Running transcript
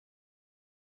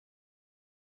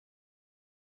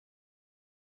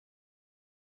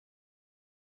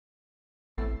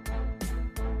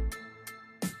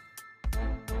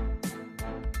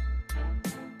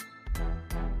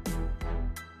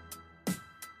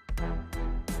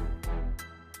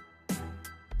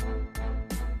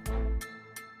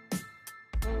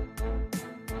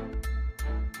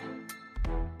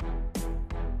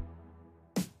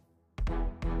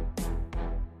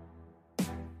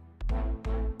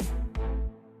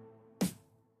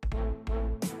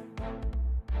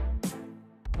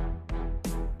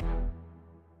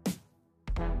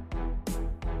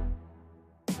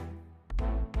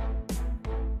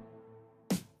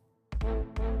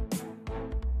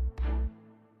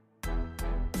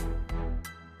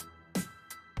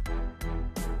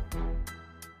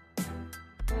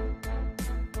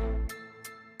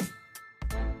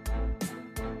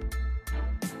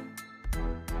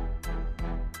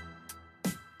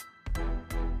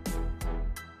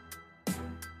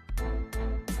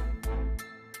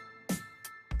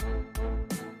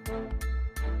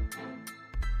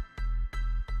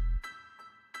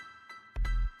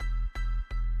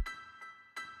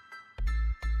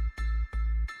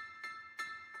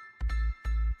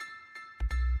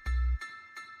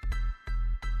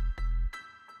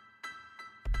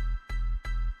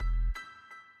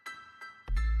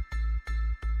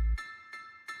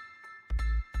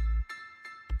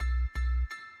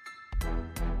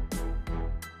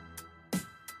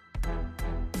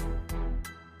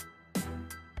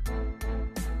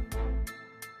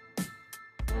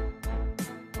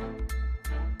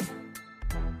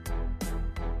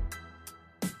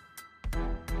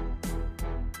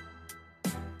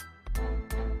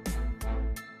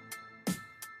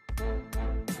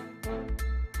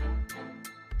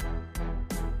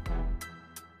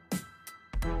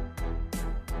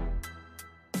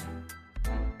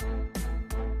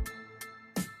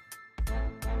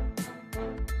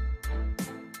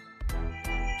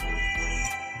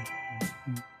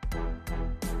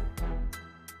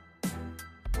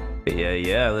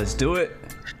Yeah, let's do it.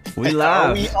 We Are we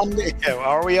live. on the air?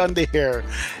 Are we on the air?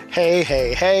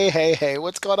 Hey,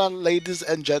 what's going on, ladies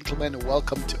and gentlemen?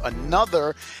 Welcome to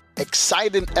another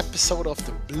exciting episode of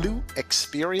the Blue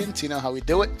Experience. You know how we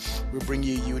do it. We bring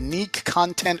you unique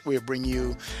content, we bring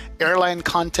you airline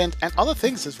content and other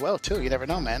things as well, too. You never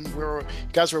know, man. You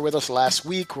guys were with us last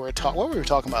week. What were we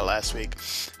talking about last week?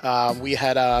 We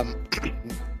had a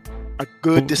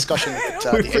good discussion with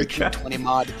We the forgot. A320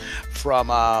 mod from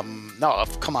no,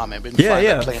 come on, man. We've been Yeah, flying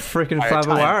that yeah. plane for Freaking the Fly entire by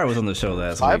time. Wire was on the show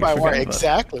last Fly week. I by wire, forgot about it.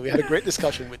 exactly. We had a great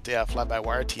discussion with the Fly by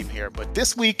Wire team here, but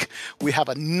this week we have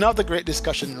another great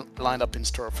discussion lined up in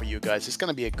store for you guys. It's going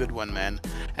to be a good one, man.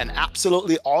 And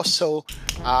absolutely also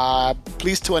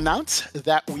pleased to announce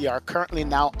that we are currently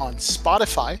now on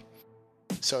Spotify.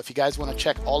 So if you guys want to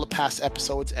check all the past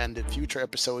episodes and the future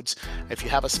episodes, if you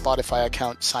have a Spotify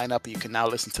account, sign up. You can now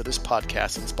listen to this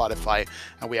podcast on Spotify,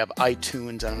 and we have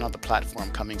iTunes and another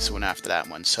platform coming soon after that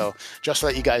one. So just to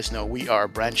let you guys know, we are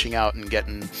branching out and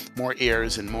getting more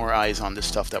ears and more eyes on this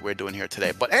stuff that we're doing here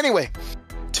today. But anyway,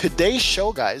 today's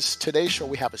show, guys,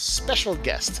 we have a special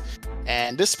guest,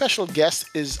 and this special guest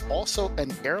is also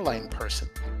an airline person.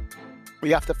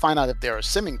 We have to find out if they're a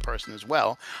simming person as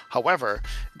well. However,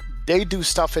 they do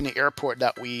stuff in the airport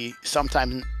that we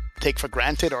sometimes take for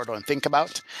granted or don't think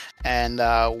about. And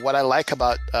what I like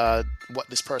about what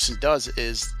this person does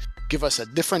is give us a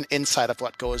different insight of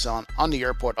what goes on the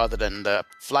airport other than the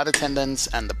flight attendants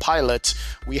and the pilots.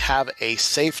 We have a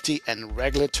safety and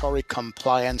regulatory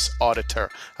compliance auditor.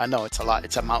 I know it's a lot,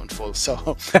 it's a mouthful.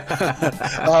 So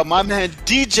my man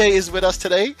DJ is with us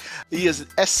today. He is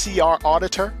an SCR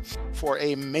auditor for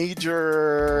a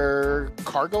major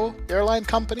cargo airline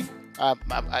company.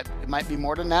 It might be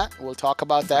more than that. We'll talk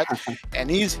about that. And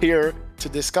he's here to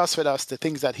discuss with us the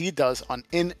things that he does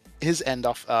in his end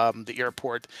of the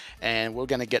airport. And we're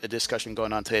going to get a discussion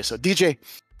going on today. So DJ,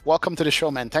 welcome to the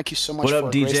show, man. Thank you so much What up,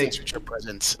 for gracing us DJ? with your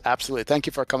presence. Absolutely. Thank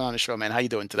you for coming on the show, man. How you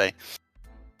doing today?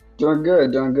 Doing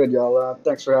good, y'all.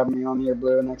 Thanks for having me on here,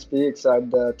 Blue and XP. Excited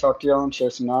to talk to y'all and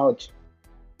share some knowledge.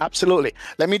 Absolutely.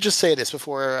 Let me just say this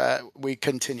before we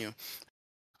continue.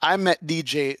 I met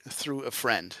DJ through a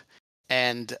friend.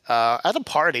 And at a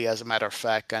party, as a matter of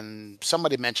fact, and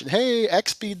somebody mentioned, "Hey,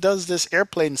 XP does this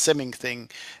airplane simming thing,"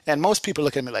 and most people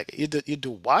look at me like, you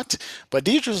do what?" But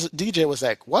DJ was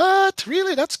like, "What?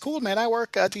 Really? That's cool, man. I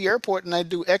work at the airport and I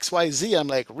do XYZ." I'm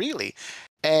like, "Really?"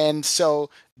 And so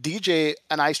DJ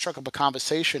and I struck up a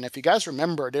conversation. If you guys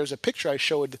remember, there's a picture I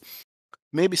showed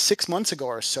maybe 6 months ago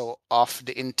or so of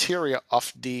the interior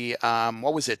of the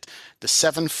what was it, the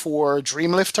 7.4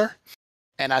 Dreamlifter.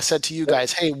 And I said to you Yep.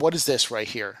 guys, "Hey, what is this right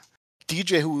here?"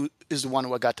 DJ, who is the one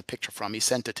who I got the picture from, he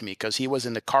sent it to me because he was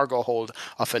in the cargo hold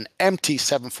of an empty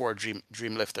 7.4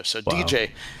 Dreamlifter. So Wow.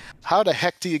 DJ, how the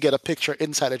heck do you get a picture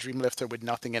inside a Dreamlifter with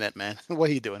nothing in it, man?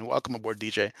 What are you doing? Welcome aboard,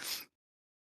 DJ.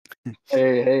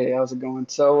 Hey, how's it going?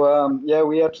 So,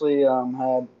 we actually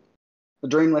had the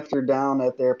Dreamlifter down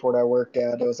at the airport I work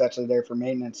at. It was actually there for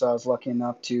maintenance, so I was lucky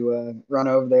enough to run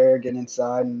over there, get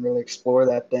inside, and really explore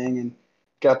that thing, and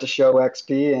got to show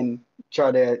XP and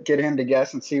try to get him to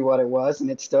guess and see what it was,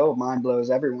 and it still mind blows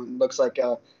everyone. It looks like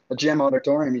a gym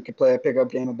auditorium. You could play a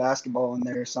pickup game of basketball in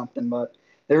there or something, but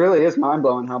it really is mind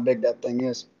blowing how big that thing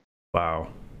is. Wow.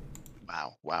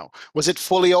 Wow. Was it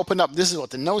fully opened up? This is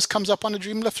what the nose comes up on the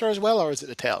Dreamlifter as well, or is it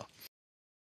the tail?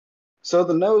 So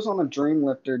the nose on a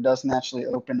Dreamlifter doesn't actually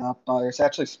open up. There's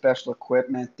actually special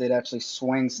equipment that actually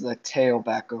swings the tail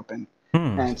back open.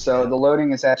 Hmm. And so the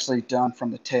loading is actually done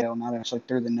from the tail, not actually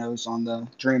through the nose on the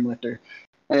Dreamlifter.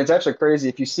 And it's actually crazy.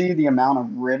 If you see the amount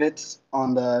of rivets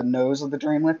on the nose of the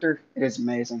Dreamlifter, it is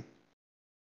amazing.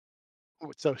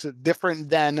 So it's different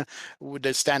than with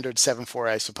the standard 7.4,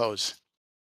 I suppose.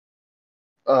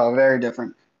 Very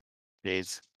different.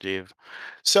 Jeez.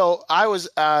 So I was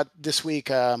this week.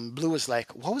 Blue was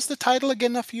like, "What was the title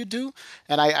again of you do?"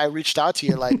 And I reached out to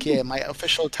you like, "Yeah, my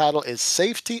official title is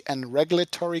Safety and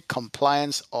Regulatory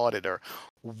Compliance Auditor."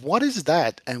 What is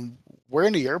that? And where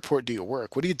in the airport do you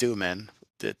work? What do you do, man?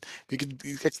 You could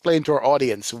explain to our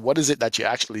audience what is it that you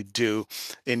actually do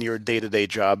in your day-to-day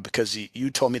job? Because you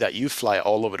told me that you fly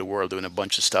all over the world doing a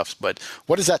bunch of stuff. But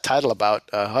what is that title about?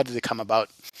 How did it come about?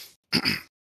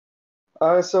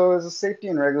 So as a safety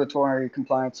and regulatory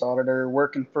compliance auditor,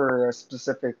 working for a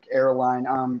specific airline,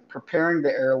 I'm preparing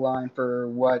the airline for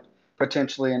what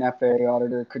potentially an FAA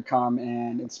auditor could come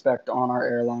and inspect on our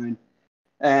airline.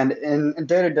 And in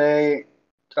day to day,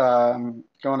 going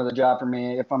to the job for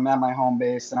me, if I'm at my home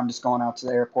base, then I'm just going out to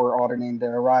the airport auditing the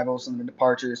arrivals and the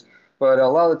departures. But a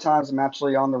lot of the times I'm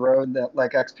actually on the road that,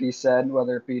 like XP said,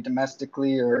 whether it be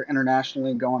domestically or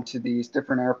internationally, going to these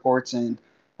different airports and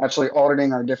actually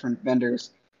auditing our different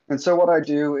vendors. And so what I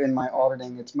do in my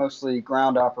auditing, it's mostly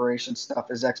ground operation stuff,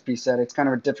 as XP said. It's kind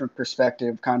of a different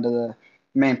perspective, kind of the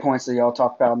main points that y'all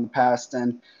talked about in the past.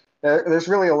 And there's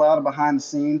really a lot of behind the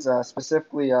scenes,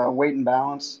 specifically weight and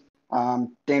balance,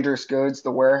 dangerous goods,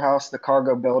 the warehouse, the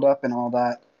cargo buildup, and all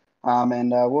that.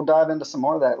 And we'll dive into some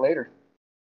more of that later.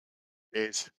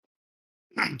 Is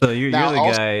So you're now the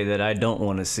also guy that I don't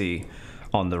want to see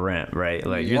on the ramp, right?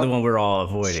 Like you're the one we're all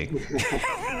avoiding.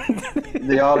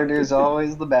 The auditor is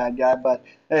always the bad guy, but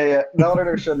hey, the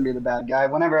auditor shouldn't be the bad guy.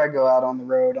 Whenever I go out on the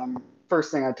road,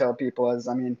 first thing I tell people is,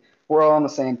 I mean, we're all on the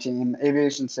same team.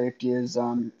 Aviation safety is,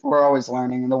 we're always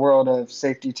learning. In the world of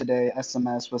safety today,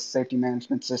 SMS with safety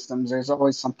management systems, there's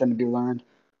always something to be learned,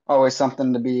 always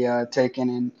something to be taken.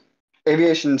 And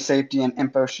aviation safety and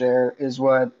info share is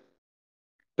what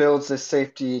builds this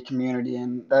safety community,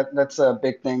 and that's a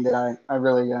big thing that I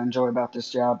really enjoy about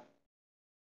this job.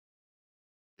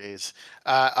 is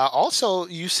also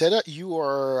you said that you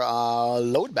are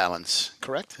load balance,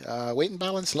 correct? Weight and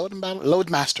balance, load and balance, load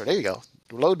master. There you go,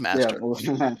 load Yeah, master.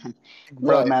 load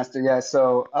Brilliant. master. Yeah.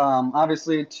 So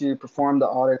obviously, to perform the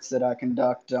audits that I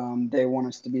conduct, they want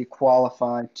us to be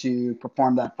qualified to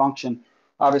perform that function.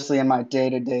 Obviously, in my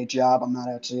day-to-day job, I'm not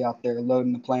actually out there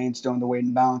loading the planes, doing the weight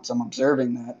and balance. I'm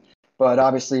observing that. But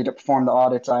obviously, to perform the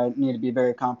audits, I need to be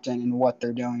very competent in what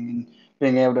they're doing and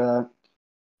being able to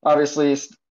obviously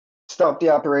stop the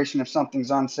operation if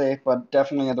something's unsafe. But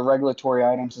definitely, the regulatory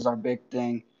items is our big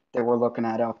thing that we're looking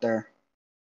at out there.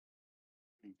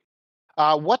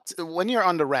 What when you're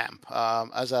on the ramp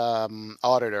as a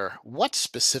auditor, what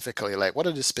specifically, like, what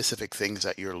are the specific things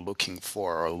that you're looking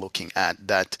for or looking at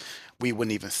that we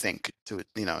wouldn't even think to,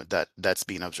 that's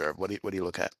being observed? What do you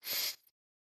look at?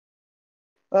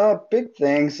 Big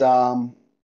things.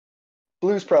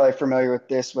 Blue's probably familiar with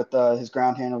this with his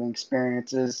ground handling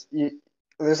experiences.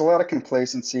 There's a lot of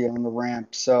complacency on the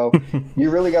ramp, so you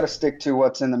really got to stick to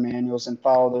what's in the manuals and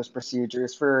follow those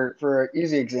procedures. For an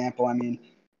easy example, I mean,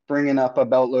 bringing up a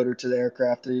belt loader to the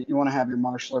aircraft, you want to have your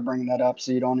marshaller bringing that up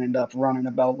so you don't end up running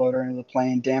a belt loader into the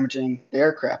plane, damaging the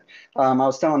aircraft. I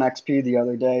was telling XP the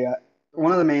other day,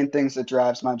 one of the main things that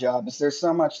drives my job is there's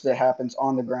so much that happens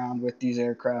on the ground with these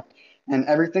aircraft, and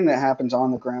everything that happens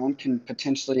on the ground can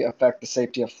potentially affect the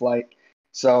safety of flight.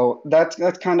 So that's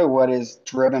kind of what has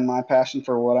driven my passion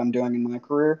for what I'm doing in my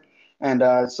career. And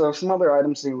so some other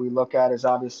items that we look at is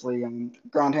obviously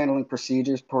ground handling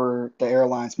procedures per the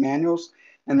airline's manuals.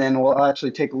 And then we'll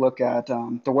actually take a look at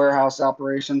the warehouse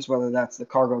operations, whether that's the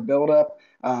cargo buildup.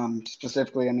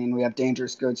 Specifically, I mean, we have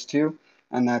dangerous goods too,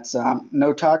 and that's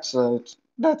no tox. So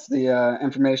that's the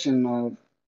information of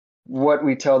what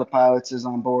we tell the pilots is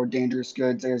on board dangerous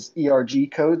goods. There's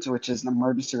ERG codes, which is an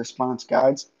emergency response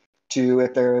guides to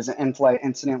if there is an in-flight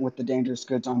incident with the dangerous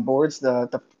goods on boards,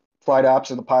 the flight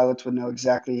ops or the pilots would know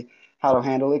exactly how to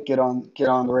handle it. Get on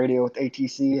the radio with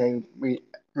ATC. Hey, we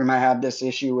might have this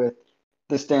issue with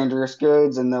this dangerous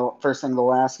goods, and the first thing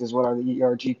they'll ask is what are the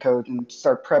ERG codes, and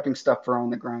start prepping stuff for on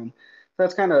the ground. So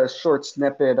that's kind of a short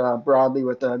snippet broadly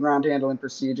with the ground handling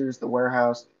procedures, the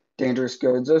warehouse, dangerous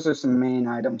goods. Those are some main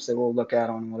items that we'll look at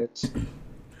on audits.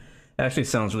 Actually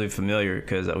sounds really familiar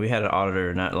because we had an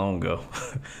auditor not long ago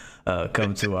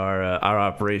come to our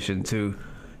operation too,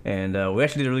 and we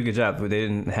actually did a really good job. But they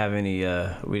didn't have any.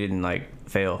 We didn't like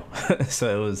fail,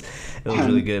 so it was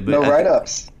really good. But no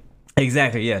write-ups.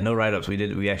 Exactly, yeah, no write-ups.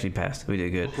 We actually passed. We did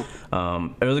good.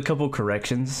 There was a couple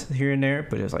corrections here and there,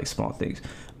 but it was like small things.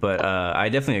 But I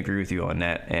definitely agree with you on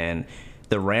that. And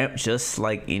the ramp, just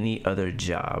like any other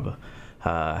job,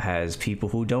 has people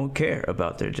who don't care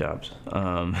about their jobs.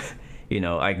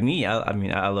 Like me, I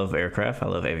mean, I love aircraft, I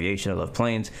love aviation, I love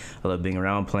planes, I love being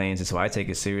around planes, and so I take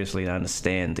it seriously and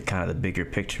understand the kind of the bigger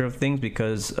picture of things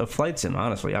because of flight sim.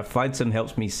 Honestly, flight sim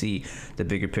helps me see the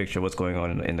bigger picture, what's going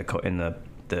on in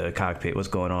the cockpit, what's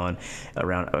going on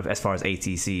around as far as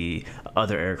ATC,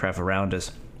 other aircraft around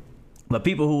us. But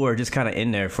people who are just kind of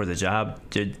in there for the job,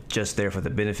 just there for the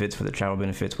benefits, for the travel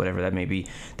benefits, whatever that may be,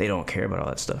 they don't care about all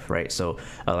that stuff, right? So,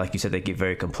 like you said, they get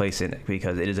very complacent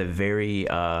because it is a very,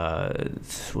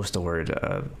 what's the word,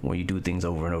 when you do things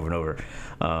over and over and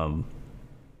over?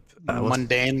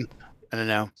 Mundane. I don't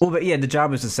know. Well, but yeah, the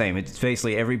job is the same. It's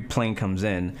basically every plane comes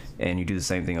in and you do the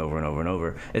same thing over and over and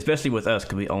over, especially with us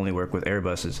because we only work with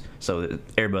Airbuses. So the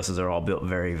Airbuses are all built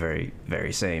very, very,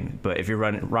 very same. But if you're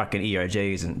rocking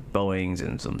ERJs and Boeings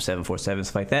and some 747s,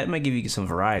 stuff like that, it might give you some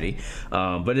variety.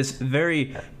 But it's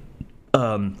very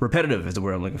repetitive is the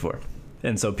word I'm looking for.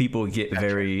 And so people get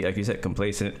very, like you said,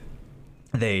 complacent.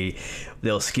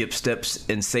 They'll skip steps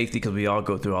in safety because we all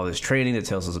go through all this training that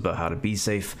tells us about how to be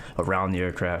safe around the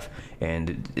aircraft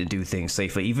and do things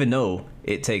safely, even though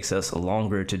it takes us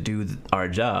longer to do our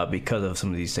job because of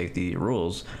some of these safety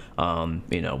rules.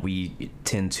 We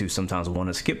tend to sometimes want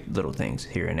to skip little things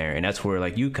here and there, and that's where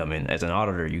like you come in as an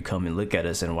auditor. You come and look at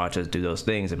us and watch us do those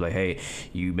things and be like, hey,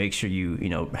 you make sure you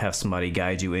have somebody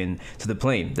guide you in to the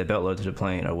plane, the belt load to the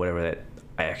plane, or whatever that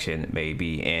action may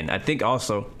be. And I think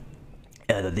also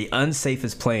the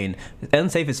unsafest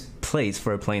place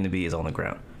for a plane to be is on the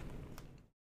ground.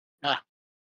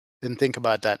 Didn't think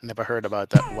about that. Never heard about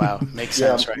that. Wow, makes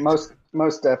sense, right?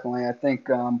 Most definitely. I think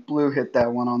Blue hit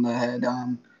that one on the head.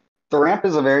 The ramp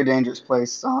is a very dangerous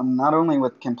place, not only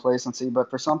with complacency, but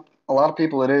for a lot of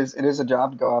people, it is a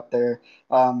job to go out there.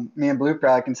 Me and Blue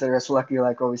probably consider us lucky,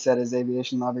 like what we said, as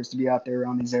aviation lovers, to be out there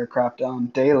around these aircraft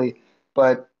daily.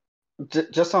 But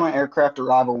just on an aircraft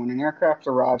arrival, when an aircraft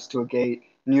arrives to a gate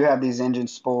and you have these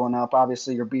engines spooling up,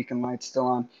 obviously your beacon light's still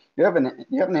on. You have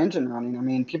an engine running. I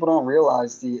mean, people don't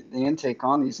realize the intake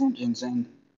on these engines and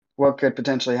what could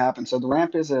potentially happen. So the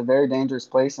ramp is a very dangerous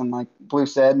place, and like Blue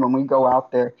said, when we go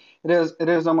out there, it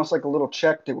is almost like a little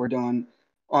check that we're doing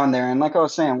on there. And like I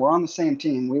was saying, we're on the same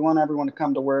team. We want everyone to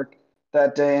come to work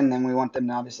that day, and then we want them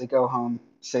to obviously go home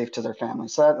safe to their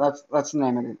families. So that's the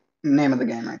name of the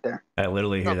game right there. I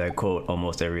literally hear that quote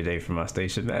almost every day from my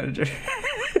station manager.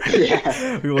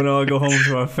 Yeah. We want to all go home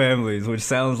to our families, which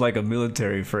sounds like a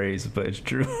military phrase, but it's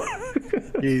true.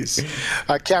 Jeez.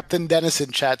 Captain Dennis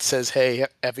in chat says, hey,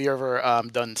 have you ever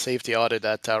done safety audit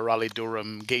at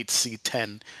Raleigh-Durham Gate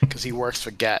C10? Because he works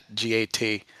for GAT,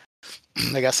 G-A-T.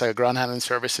 I guess a ground handling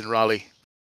service in Raleigh.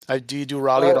 Do you do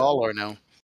Raleigh at all or no?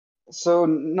 So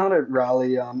not at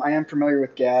Raleigh. I am familiar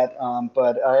with GAT,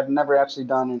 but I have never actually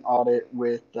done an audit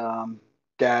with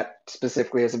GAT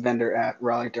specifically as a vendor at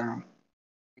Raleigh-Durham.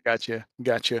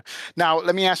 Gotcha. Now,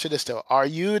 let me ask you this, though. Are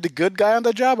you the good guy on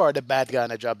the job or the bad guy on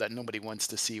the job that nobody wants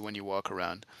to see when you walk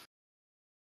around?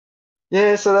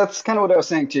 Yeah, so that's kind of what I was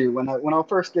saying too. When I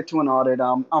first get to an audit,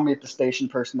 I'll meet the station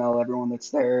personnel, everyone that's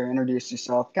there, introduce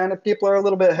yourself. Kind of people are a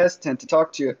little bit hesitant to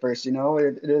talk to you at first,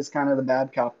 it is kind of the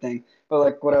bad cop thing. But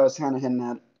like what I was kind of hinting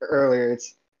at earlier,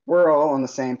 we're all on the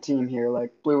same team here.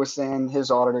 Like Blue was saying,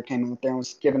 his auditor came out there and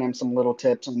was giving him some little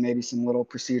tips on maybe some little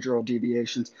procedural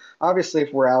deviations. Obviously,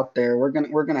 if we're out there, we're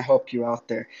gonna help you out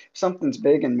there. If something's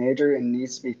big and major and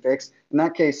needs to be fixed, in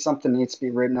that case, something needs to be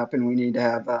written up, and we need to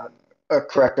have a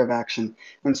corrective action.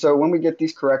 And so when we get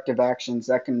these corrective actions,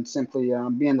 that can simply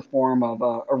be in the form of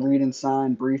a read and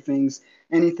sign, briefings,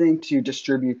 anything to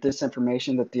distribute this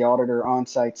information that the auditor on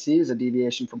site sees, a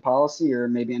deviation from policy or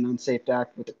maybe an unsafe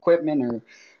act with equipment or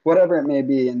whatever it may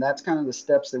be. And that's kind of the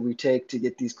steps that we take to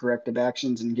get these corrective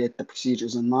actions and get the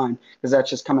procedures in line, because that's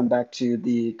just coming back to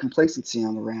the complacency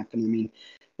on the ramp. And I mean,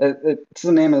 it's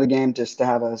the name of the game, just to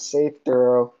have a safe,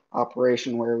 thorough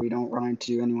operation where we don't run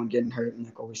into anyone getting hurt. And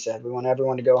like what we said, we want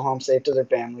everyone to go home safe to their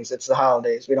families. It's the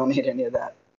holidays. We don't need any of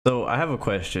that. So I have a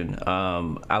question.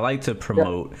 I like to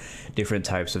promote different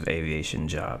types of aviation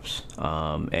jobs.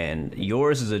 And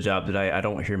yours is a job that I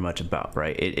don't hear much about,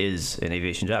 right? It is an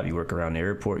aviation job. You work around the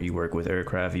airport, you work with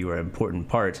aircraft, you are important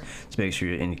parts to make sure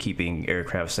you're in keeping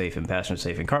aircraft safe and passengers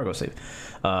safe and cargo safe.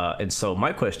 And so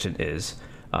my question is,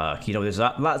 there's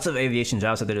lots of aviation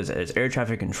jobs out there. There's air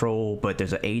traffic control, but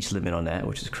there's an age limit on that,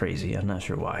 which is crazy. I'm not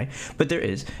sure why, but there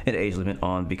is an age limit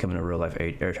on becoming a real life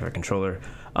air traffic controller.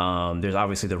 There's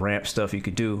obviously the ramp stuff you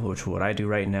could do, which is what I do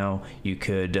right now. You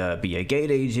could be a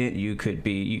gate agent. You could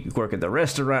work at the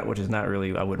restaurant, which is not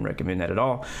really, I wouldn't recommend that at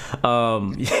all.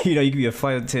 You could be a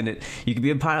flight attendant. You could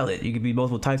be a pilot. You could be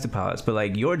multiple types of pilots. But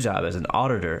like your job as an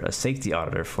auditor, a safety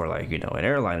auditor for an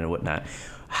airline and whatnot,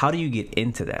 how do you get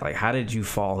into that? Like, how did you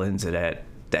fall into that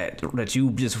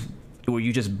were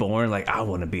you just born like, I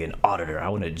want to be an auditor, I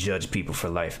want to judge people for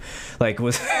life? Like,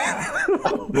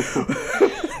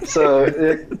 So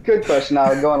good question.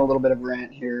 I'll go on a little bit of a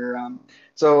rant here.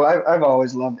 So I've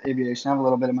always loved aviation. I have a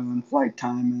little bit of my own flight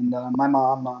time, and my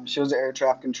mom, she was an air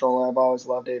traffic controller. I've always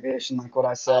loved aviation, like what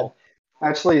I said. I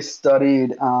actually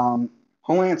studied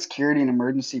Homeland Security and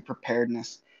emergency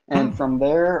preparedness. And from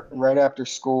there, right after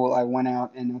school, I went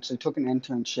out and actually took an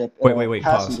internship. Wait,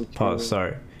 pause.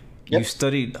 Sorry. Yep. You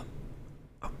studied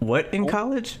what in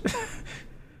college?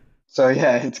 So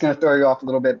yeah, it's going to throw you off a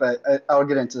little bit, but I'll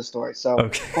get into the story. So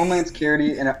Homeland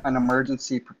Security and an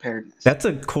emergency preparedness. That's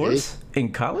a course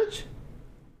in college?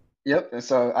 Yep.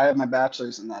 So I have my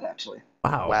bachelor's in that, actually.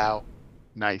 Wow.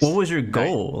 Nice. What was your Nice.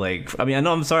 goal? Like, I mean, I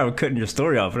know I'm sorry I'm cutting your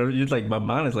story off, but you're like, my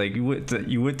mind is like, you went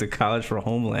to college for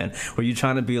Homeland. Were you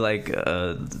trying to be like,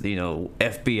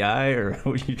 FBI, or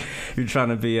you're trying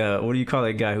to be what do you call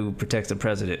that guy who protects the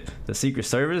president? The Secret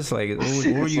Service? Like, what were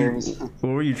Secret you? Service.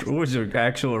 What was your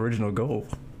actual original goal?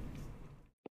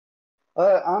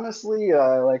 Honestly,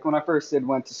 like when I first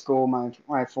went to school, my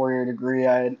 4 year degree,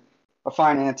 I had a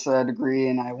finance degree,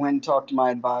 and I went and talked to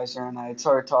my advisor, and I had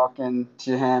started talking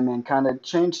to him, and kind of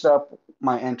changed up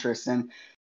my interests. And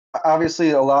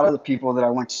obviously, a lot of the people that I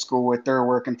went to school with, they're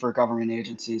working for government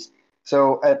agencies.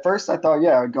 So at first, I thought,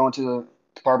 yeah, I'd go into the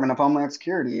Department of Homeland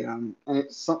Security, and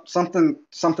it's something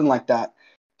like that.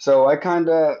 So I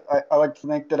like to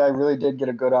think that I really did get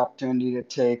a good opportunity to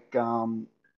take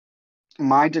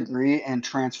my degree and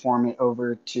transform it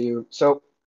over to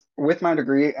with my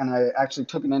degree, and I actually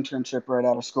took an internship right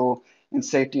out of school in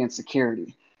safety and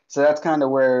security. So that's kind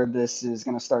of where this is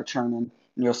going to start churning,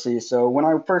 and you'll see. So when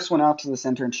I first went out to this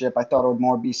internship, I thought it would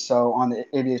more be so on the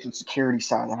aviation security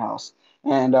side of the house.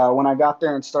 And when I got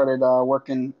there and started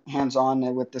working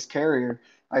hands-on with this carrier,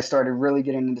 I started really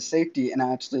getting into safety. And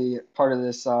actually, part of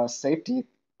this safety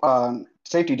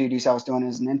duties I was doing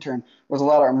as an intern was a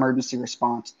lot of emergency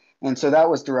response. And so that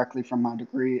was directly from my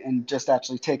degree, and just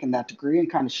actually taking that degree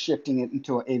and kind of shifting it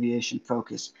into an aviation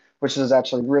focus, which is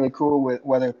actually really cool. With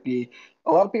whether it be,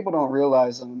 a lot of people don't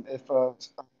realize if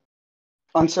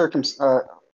uncircum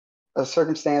a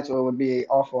circumstance that would be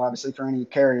awful, obviously, for any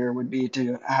carrier would be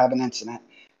to have an incident.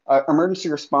 Emergency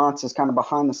response is kind of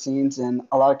behind the scenes, and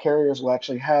a lot of carriers will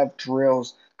actually have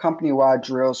drills, company-wide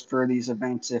drills for these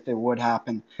events if it would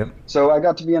happen. Yep. So I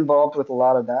got to be involved with a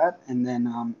lot of that, and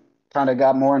then kind of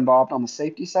got more involved on the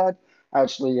safety side. I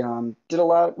actually did a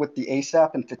lot with the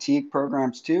ASAP and fatigue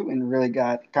programs too, and really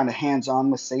got kind of hands-on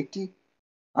with safety.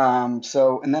 And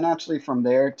then actually from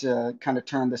there to kind of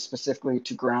turn this specifically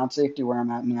to ground safety, where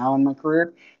I'm at now in my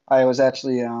career, I was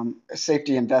actually a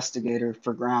safety investigator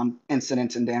for ground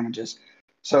incidents and damages.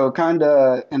 So kind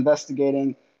of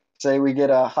investigating, say we get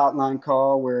a hotline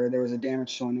call where there was a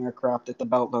damage to an aircraft that the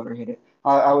belt loader hit it.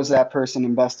 I was that person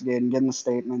investigating, getting the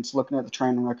statements, looking at the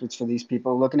training records for these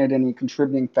people, looking at any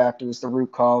contributing factors, the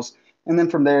root cause, and then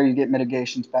from there you get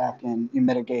mitigations back and you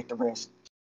mitigate the risk.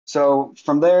 So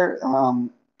from there,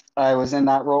 I was in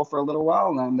that role for a little while,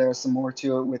 and then there's some more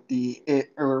to it with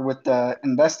with the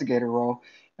investigator role.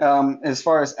 As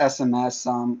far as SMS,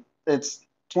 it's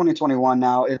 2021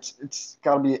 now. It's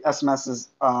got to be SMS is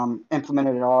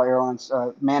implemented at all airlines,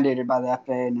 mandated by the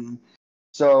FAA now.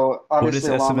 So What is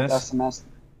obviously, along with SMS? SMS,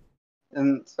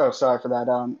 and oh, sorry for that.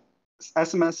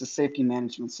 SMS is safety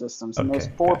management systems, and there's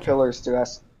Okay, gotcha. four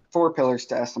pillars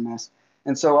to SMS.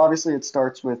 And so obviously it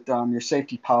starts with your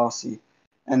safety policy,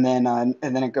 and then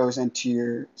it goes into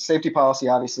your safety policy.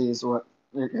 Obviously, is what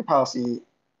your policy,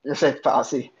 your safety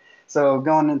policy. So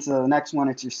going into the next one,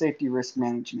 it's your safety risk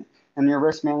management, and your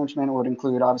risk management would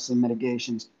include obviously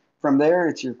mitigations. From there,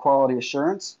 it's your quality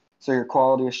assurance. So your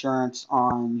quality assurance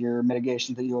on your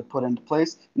mitigation that you would put into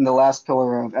place. And the last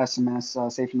pillar of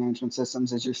SMS, safety management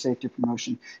systems, is your safety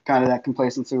promotion. Kind of that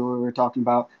complacency we were talking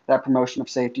about, that promotion of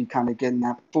safety, kind of getting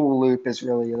that full loop is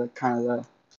really kind of the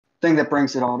thing that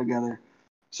brings it all together.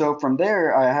 So from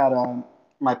there, I had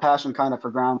my passion kind of for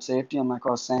ground safety. And like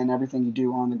I was saying, everything you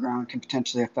do on the ground can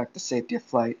potentially affect the safety of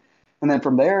flight. And then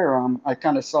from there, I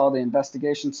kind of saw the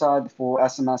investigation side, the full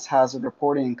SMS hazard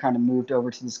reporting, and kind of moved over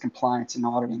to this compliance and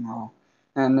auditing role.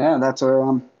 And yeah, that's where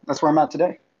I'm at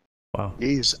today. Wow.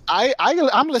 Jeez.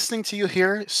 I'm listening to you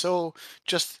here, so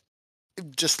just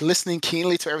just listening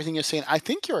keenly to everything you're saying, I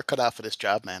think you're cut out for this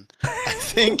job, man.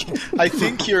 I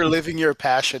think you're living your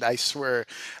passion, I swear.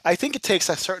 I think it takes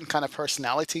a certain kind of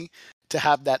personality to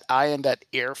have that eye and that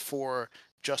ear for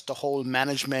just the whole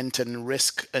management and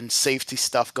risk and safety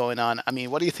stuff going on. I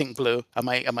mean, what do you think, Blue? Am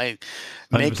I making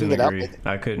 100% it up? agree.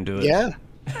 I couldn't do it. Yeah.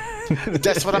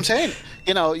 That's what I'm saying.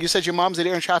 You said your mom's an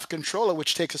air traffic controller,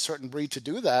 which takes a certain breed to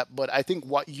do that. But I think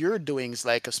what you're doing is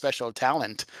like a special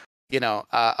talent. A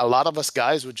lot of us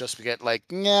guys would just get like,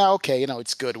 yeah, okay,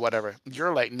 it's good, whatever.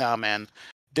 You're like, nah, man,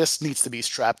 this needs to be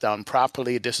strapped down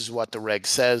properly. This is what the reg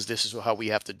says. This is how we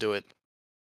have to do it.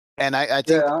 And I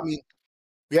think, Yeah,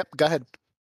 yep, go ahead.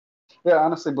 yeah.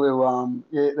 Honestly, Blue.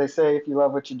 They say if you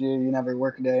love what you do, you never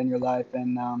work a day in your life,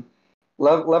 and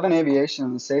loving aviation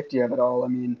and the safety of it all. I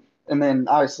mean, and then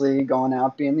obviously going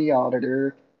out being the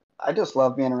auditor. I just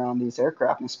love being around these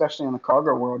aircraft, and especially in the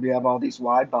cargo world, we have all these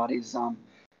wide bodies.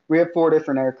 We have four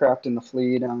different aircraft in the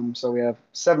fleet. So we have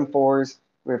 747s.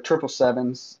 We have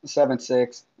 777s,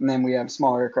 76, and then we have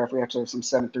smaller aircraft. We actually have some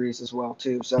 73s as well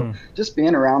too. So Hmm. just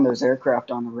being around those aircraft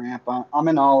on the ramp, I'm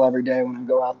in awe every day when I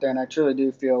go out there, and I truly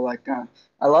do feel like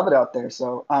I love it out there.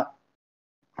 So I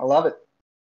love it.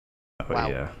 Oh Wow.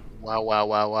 yeah. Wow, wow,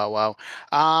 wow, wow, wow.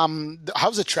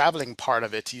 How's the traveling part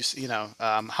of it?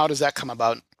 How does that come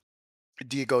about?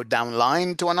 Do you go down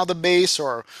line to another base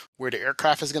or where the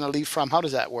aircraft is going to leave from? How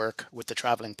does that work with the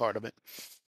traveling part of it?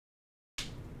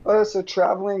 So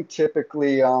traveling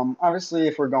typically, obviously,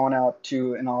 if we're going out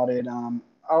to an audit,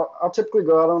 I'll typically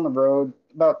go out on the road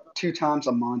about 2 times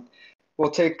a month. We'll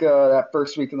take that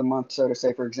first week of the month, so to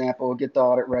say, for example, we'll get the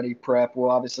audit ready, prep. We'll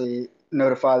obviously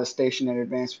notify the station in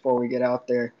advance before we get out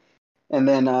there. And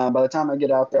then by the time I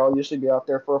get out there, I'll usually be out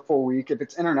there for a full week. If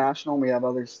it's international, we have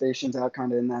other stations out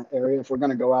kind of in that area. If we're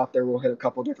going to go out there, we'll hit a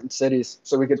couple different cities.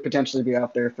 So we could potentially be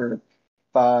out there for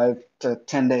 5 to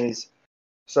 10 days.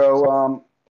 So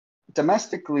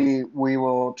domestically, we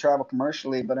will travel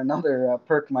commercially, but another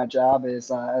perk of my job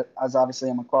is, as obviously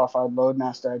I'm a qualified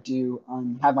loadmaster, I do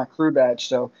have my crew badge,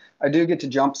 so I do get to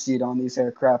jump seat on these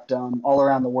aircraft all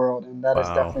around the world, and that is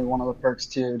Wow. definitely one of the perks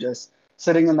too. Just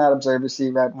sitting in that observer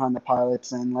seat right behind the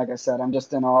pilots, and like I said, I'm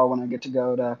just in awe when I get to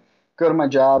go to my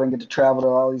job and get to travel to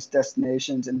all these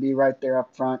destinations and be right there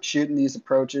up front, shooting these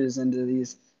approaches into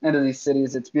these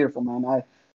cities. It's beautiful, man.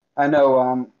 I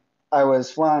know. I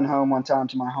was flying home one time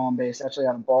to my home base, actually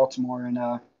out of Baltimore, and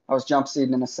I was jump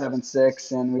seating in a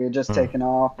 7.6, and we had just Hmm. taken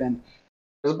off, and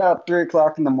it was about 3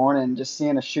 o'clock in the morning. Just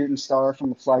seeing a shooting star from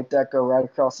the flight deck go right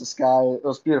across the sky, it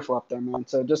was beautiful up there, man.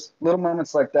 So just little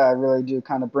moments like that really do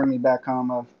kind of bring me back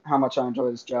home of how much I enjoy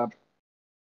this job.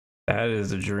 That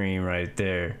is a dream right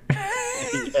there.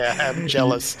 Yeah, I'm you,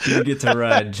 jealous. you get to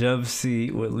ride jump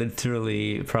seat with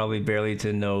literally probably barely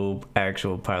to no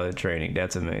actual pilot training.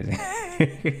 That's amazing.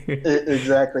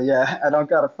 Exactly, yeah. I don't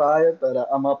got to fly it, but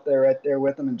I'm up there right there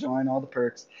with them, enjoying all the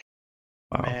perks.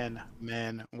 Wow.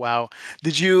 Man, wow.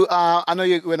 I know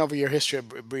you went over your history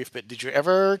brief, but did you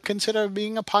ever consider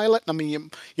being a pilot? I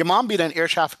mean, your mom being an air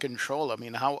traffic controller. I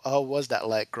mean, how was that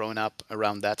like growing up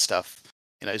around that stuff?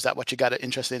 Is that what you got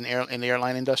interested in the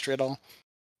airline industry at all?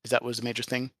 Is that was a major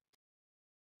thing?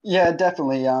 Yeah,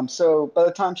 definitely. So by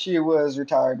the time she was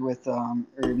retired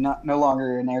or not, no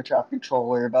longer an air traffic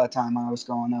controller, by the time I was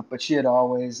growing up, but she had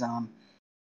always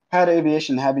had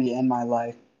aviation heavy in my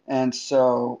life, and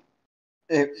so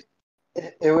it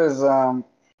it was.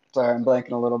 Sorry, I'm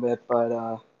blanking a little bit,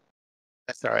 but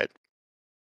That's all right.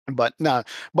 But no,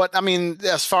 but I mean,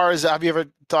 as far as have you ever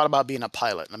thought about being a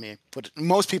pilot? Let me put it.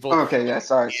 Most people okay, yeah,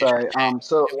 sorry, aviation, sorry.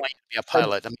 So they want you to be a I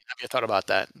pilot. I mean, have you thought about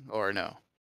that or no?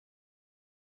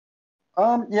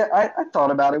 Yeah, I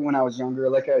thought about it when I was younger.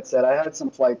 Like I had said, I had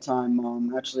some flight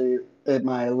time actually in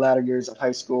my latter years of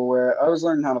high school where I was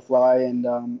learning how to fly, and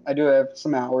I do have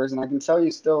some hours, and I can tell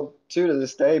you still too to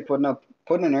this day, putting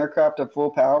an aircraft at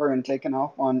full power and taking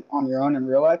off on your own in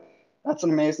real life, that's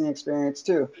an amazing experience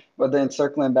too. But then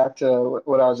circling back to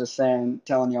what I was just saying,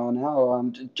 telling y'all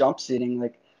now, jump seating,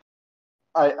 like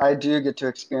I do get to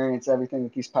experience everything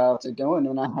that these pilots are doing,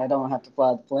 and I don't have to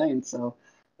fly the plane. So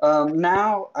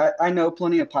now I know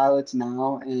plenty of pilots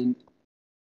now, and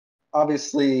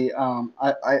obviously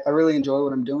I really enjoy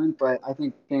what I'm doing. But I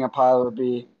think being a pilot would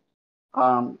be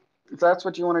if that's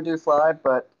what you want to do, fly.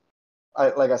 But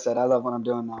like I said, I love what I'm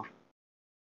doing now.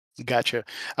 Gotcha.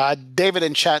 David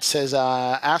in chat says,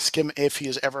 ask him if he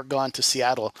has ever gone to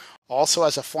Seattle. Also,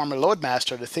 as a former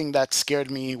loadmaster, the thing that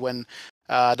scared me when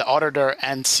the auditor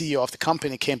and CEO of the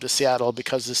company came to Seattle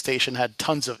because the station had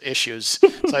tons of issues.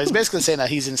 So he's basically saying that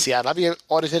he's in Seattle. Have you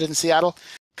audited in Seattle?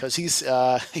 Because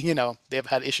they've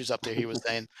had issues up there, he was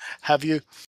saying. Have you?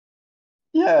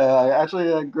 Yeah,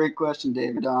 actually, a great question,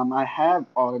 David. I have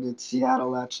audited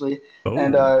Seattle actually,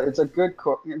 and Oh. it's a good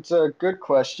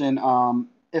question.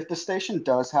 If the station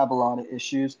does have a lot of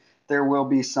issues, there will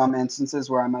be some instances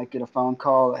where I might get a phone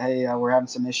call. Hey, we're having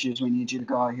some issues. We need you to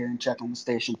go out here and check on the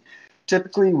station.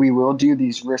 Typically, we will do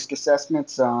these risk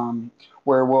assessments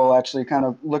where we'll actually kind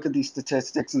of look at these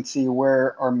statistics and see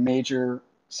where our major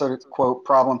sort of quote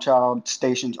problem child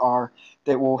stations are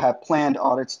that we'll have planned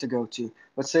audits to go to.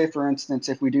 Let's say, for instance,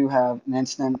 if we do have an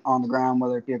incident on the ground,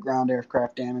 whether it be a ground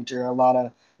aircraft damage or a lot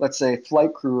of, let's say,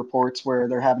 flight crew reports where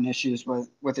they're having issues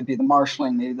with it be the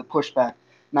marshaling, maybe the pushback,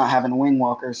 not having wing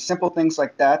walkers, simple things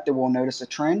like that that we'll notice a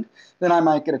trend, then I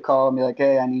might get a call and be like,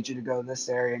 hey, I need you to go to this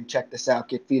area and check this out,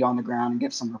 get feet on the ground and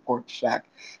give some reports back.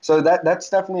 So that's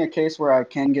definitely a case where I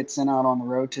can get sent out on the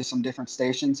road to some different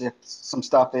stations if some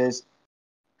stuff is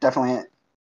definitely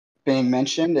being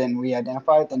mentioned and we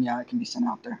identify it, then yeah, it can be sent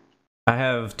out there. I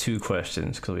have two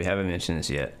questions because we haven't mentioned this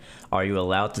yet. Are you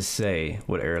allowed to say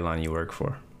what airline you work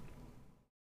for?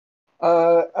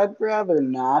 I'd rather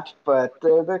not, but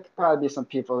there could probably be some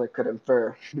people that could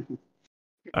infer.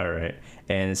 All right.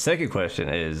 And the second question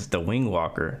is the wing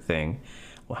walker thing.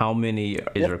 How many is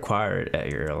Yep. required at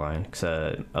your airline?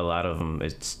 Because a lot of them,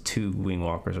 it's two wing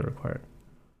walkers are required.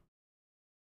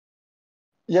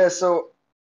 Yeah, so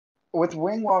with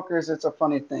wing walkers, it's a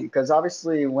funny thing because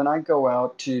obviously when I go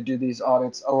out to do these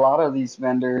audits, a lot of these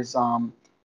vendors,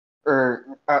 or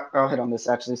I'll hit on this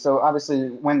actually. So obviously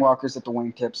wing walkers at the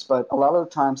wingtips, but a lot of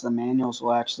the times the manuals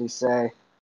will actually say,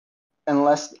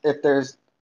 unless if there's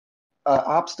an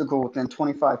obstacle within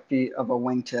 25 feet of a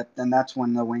wingtip, then that's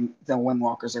when the wing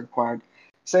walkers are required.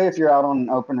 Say if you're out on an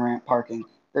open ramp parking,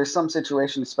 there's some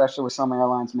situations, especially with some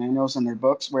airlines' manuals and their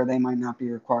books, where they might not be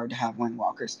required to have wing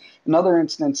walkers. Another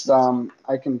instance,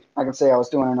 I can say I was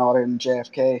doing an audit in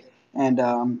JFK,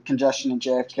 and congestion in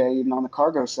JFK, even on the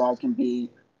cargo side, can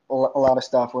be a lot of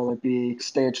stuff, whether it be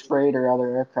staged freight or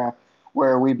other aircraft,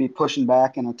 where we'd be pushing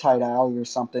back in a tight alley or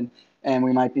something, and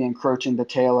we might be encroaching the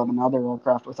tail of another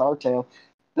aircraft with our tail,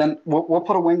 then we'll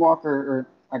put a wing walker, or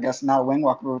I guess not a wing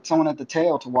walker, but someone at the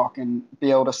tail to walk and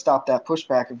be able to stop that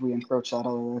pushback if we encroach that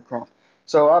other aircraft.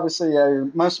 So obviously, yeah,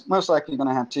 you're most likely going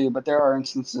to have two, but there are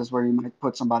instances where you might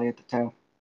put somebody at the tail.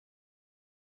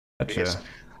 Yes. Gotcha.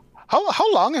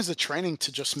 How long is the training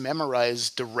to just memorize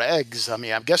the regs? I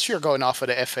mean, I guess you're going off of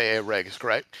the FAA regs,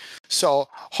 correct? So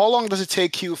how long does it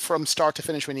take you from start to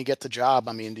finish when you get the job?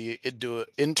 I mean, do you do an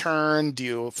intern? Do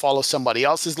you follow somebody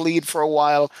else's lead for a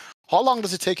while? How long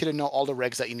does it take you to know all the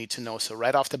regs that you need to know? So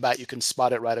right off the bat, you can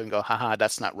spot it right and go, haha,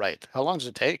 that's not right. How long does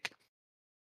it take?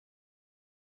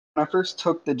 When I first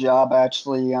took the job, I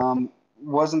actually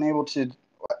wasn't able to.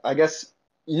 I guess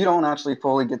you don't actually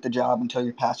fully get the job until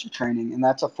you pass your training, and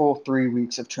that's a full 3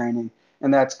 weeks of training.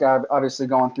 And that's got obviously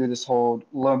going through this whole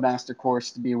load master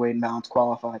course to be weight and balance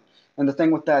qualified. And the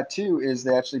thing with that too is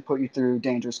they actually put you through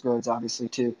dangerous goods, obviously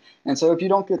too. And so if you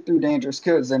don't get through dangerous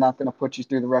goods, they're not going to put you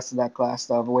through the rest of that class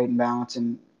of weight and balance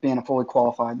and being a fully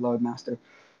qualified load master.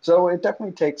 So it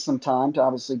definitely takes some time to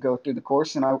obviously go through the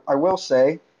course. And I will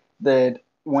say that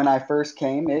when I first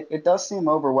came, it does seem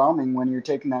overwhelming when you're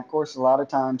taking that course. A lot of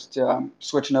times to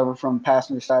switching over from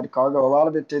passenger side to cargo, a lot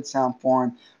of it did sound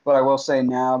foreign. But I will say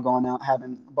now, going out,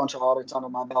 having a bunch of audits under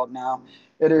my belt now,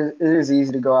 it is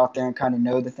easy to go out there and kind of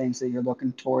know the things that you're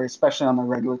looking for, especially on the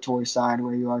regulatory side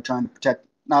where you are trying to protect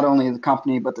not only the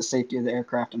company but the safety of the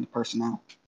aircraft and the personnel.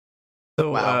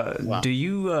 So, Wow. Wow. do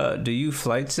you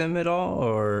flight sim at all,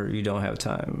 or you don't have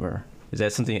time, or is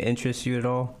that something that interests you at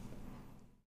all?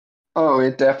 Oh,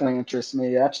 it definitely interests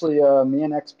me. Actually, me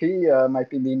and XP might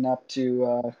be meeting up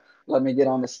to let me get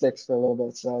on the sticks for a little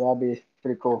bit, so that'll be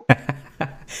pretty cool.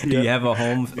 Do Yeah. you have a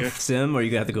home Yeah. sim, or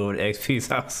you got to go to XP's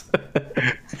house?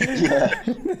 Yeah,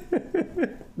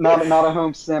 not a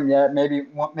home sim yet. Maybe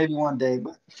one day,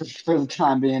 but for the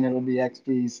time being, it'll be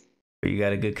XP's. You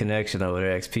got a good connection over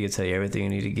there. XP will tell you everything you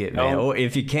need to get, man. Don't Or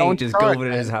if you can't, don't just go start,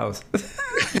 over to his man. house.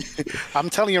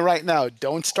 I'm telling you right now,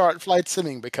 don't start flight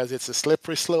simming because it's a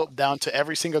slippery slope down to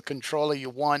every single controller you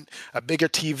want, a bigger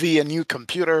TV, a new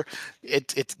computer.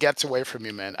 It gets away from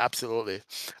you, man. Absolutely.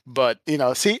 But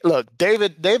see, look,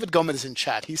 David Gomez is in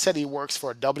chat. He said he works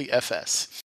for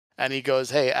WFS. And he goes,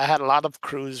 "Hey, I had a lot of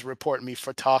crews report me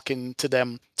for talking to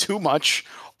them too much.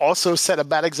 Also set a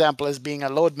bad example as being a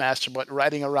load master, but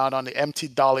riding around on the empty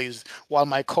dollies while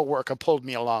my coworker pulled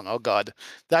me along. Oh God,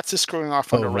 that's a screwing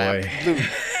off on Oh the ramp. boy. Blue,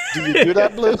 do you do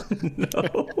that, Blue?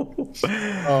 No.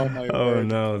 Oh my Oh word.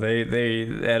 no. They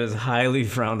that is highly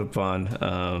frowned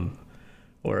upon.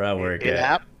 Where I It, work it at.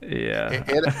 hap- Yeah.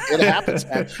 it happens,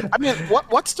 man. I mean,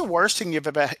 what's the worst thing you've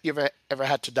ever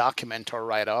had to document or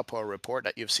write up or report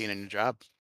that you've seen in your job?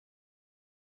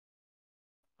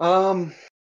 Um,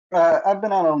 I've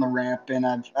been out on the ramp and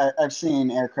I've seen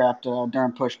aircraft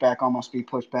during pushback almost be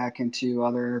pushed back into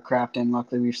other aircraft, and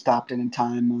luckily we've stopped it in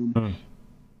time. Hmm.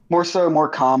 More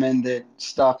common that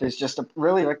stuff is just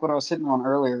really like what I was hitting on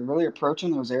earlier, really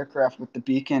approaching those aircraft with the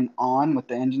beacon on, with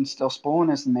the engine still spooling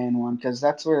is the main one, because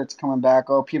that's where it's coming back.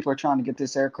 Oh, people are trying to get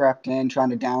this aircraft in, trying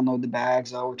to download the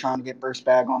bags. Oh, we're trying to get burst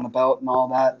bag on the belt and all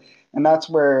that. And that's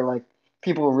where like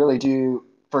people really do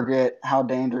forget how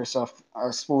dangerous a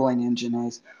spooling engine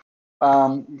is.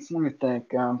 Let me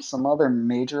think. Some other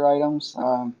major items.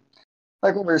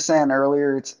 Like what we were saying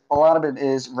earlier, it's a lot of it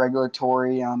is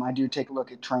regulatory. I do take a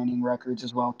look at training records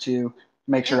as well too,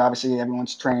 make sure obviously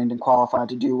everyone's trained and qualified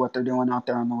to do what they're doing out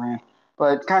there on the ramp.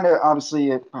 But kind of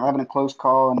obviously having a close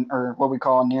call, and or what we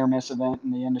call a near miss event in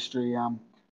the industry.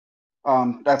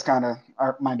 That's kind of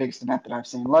my biggest event that I've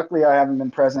seen. Luckily, I haven't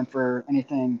been present for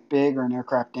anything big or an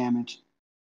aircraft damage.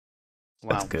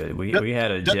 That's Wow. good. We That- we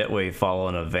had a that- jetway fall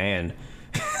on a van.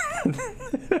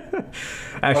 Oh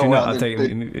Actually, no. well, I'll tell you.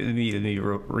 Let me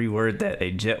reword that.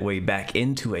 A jetway back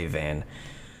into a van.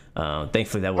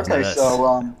 Thankfully, that was not okay, us.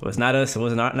 so It was not us. It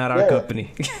was not our yeah.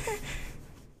 company.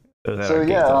 It was at So our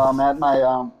gate yeah, though.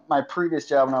 at my previous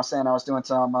job, when I was saying I was doing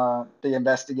some the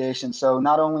investigation. So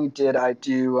not only did I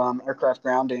do aircraft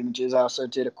ground damages, I also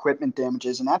did equipment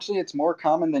damages. And actually, it's more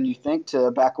common than you think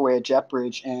to back away a jet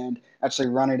bridge and actually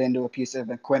run it into a piece of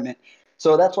equipment.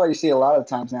 So that's why you see a lot of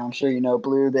times now. I'm sure you know,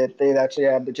 Blue, that they actually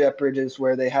have the jet bridges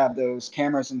where they have those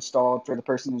cameras installed for the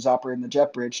person who's operating the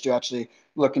jet bridge to actually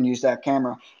look and use that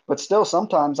camera. But still,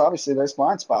 sometimes obviously there's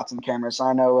blind spots in cameras.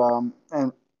 I know,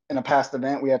 and in a past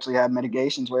event, we actually had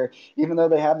mitigations where even though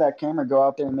they have that camera go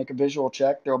out there and make a visual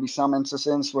check, there will be some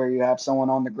instances where you have someone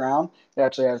on the ground that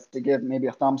actually has to give maybe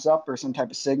a thumbs up or some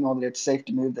type of signal that it's safe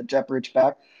to move the jet bridge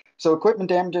back. So equipment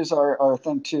damages are a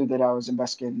thing too that I was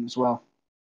investigating as well.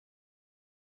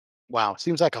 Wow.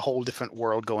 Seems like a whole different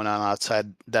world going on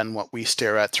outside than what we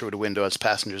stare at through the window as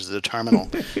passengers of the terminal.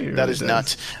 It That really is does.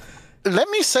 nuts. Let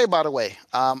me say, by the way,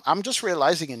 I'm just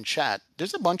realizing in chat,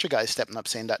 there's a bunch of guys stepping up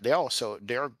saying that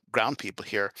they're ground people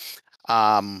here.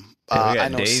 Yeah, we I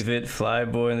got know. David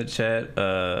Flyboy in the chat.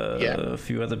 Yeah, A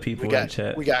few other we people in the got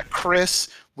chat. we got Chris.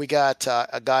 We got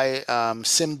a guy,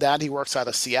 Sim Dad. He works out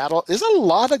of Seattle. There's a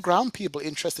lot of ground people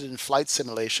interested in flight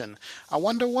simulation. I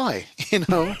wonder why.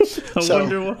 I So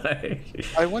wonder why.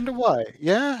 I wonder why.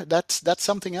 Yeah, that's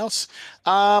something else.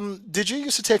 Did you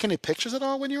used to take any pictures at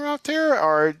all when you were out there,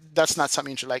 or that's not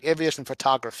something you should like aviation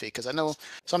photography? Because I know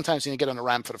sometimes when you get on a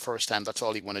ramp for the first time, that's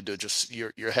all you want to do. Just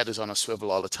your head is on a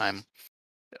swivel all the time.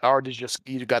 Or did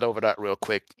you got over that real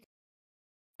quick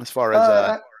as far as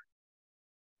Uh,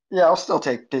 yeah, I'll still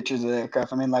take pictures of the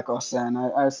aircraft. I mean, like I was saying,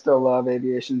 I still love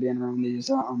aviation, being around these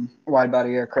wide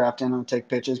body aircraft, and I'll take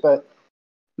pictures, but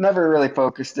never really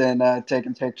focused in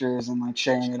taking pictures and like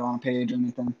sharing it on a page or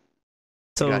anything.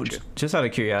 So, got you. just out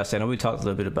of curiosity, I know we talked a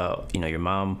little bit about, your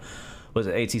mom was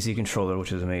an ATC controller,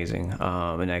 which is amazing,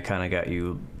 and that kind of got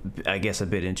you, I guess, a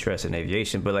bit interested in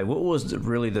aviation. But like, what was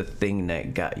really the thing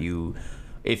that got you,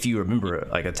 if you remember,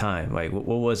 like a time, like what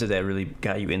was it that really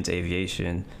got you into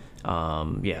aviation?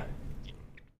 Yeah,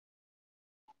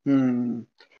 Hmm. like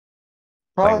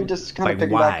Probably just kind like of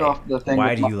piggyback why? off the thing Why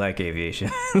with do my, you like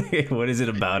aviation? What is it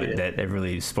about it Yeah. that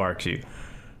really sparks you?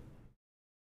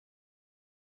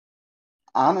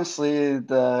 honestly,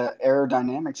 the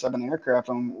aerodynamics of an aircraft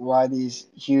and why these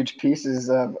huge pieces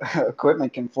of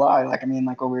equipment can fly. Like, I mean,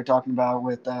 like what we were talking about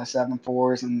with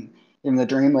 7.4s and even the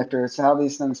Dreamlifter, it's how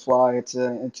these things fly. It's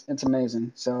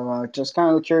amazing. So just kind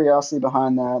of the curiosity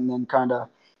behind that, and then kind of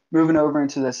moving over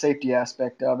into the safety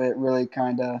aspect of it, really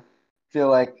kind of feel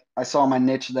like I saw my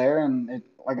niche there, and it,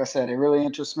 like I said, it really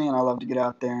interests me, and I love to get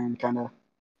out there and kind of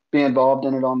be involved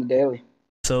in it on the daily.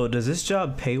 So does this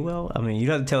job pay well? I mean, you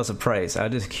don't have to tell us a price.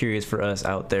 I'm just curious for us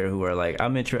out there who are like,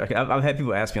 I'm interested. I've had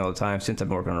people ask me all the time since I've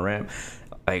been working on the ramp,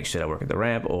 like, should I work at the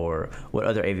ramp or what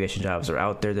other aviation jobs are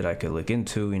out there that I could look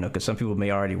into? Because some people may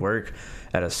already work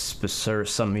at a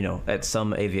at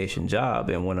some aviation job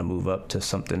and want to move up to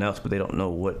something else, but they don't know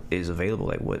what is available,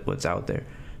 like what's out there.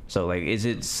 So like, is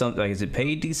it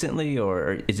paid decently,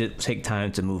 or is it take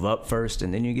time to move up first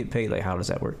and then you get paid? Like, how does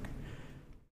that work?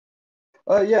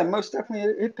 Yeah, most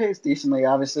definitely, it pays decently.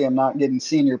 Obviously, I'm not getting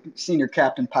senior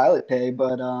captain pilot pay,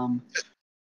 but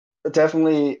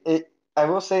definitely it. I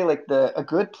will say, like the a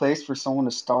good place for someone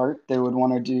to start, they would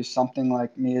want to do something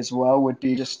like me as well, would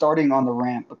be just starting on the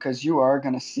ramp because you are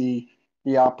going to see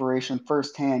the operation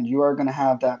firsthand. You are going to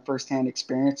have that firsthand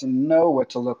experience and know what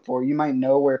to look for. You might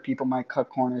know where people might cut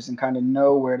corners and kind of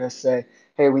know where to say,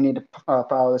 "Hey, we need to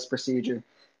follow this procedure."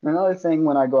 And another thing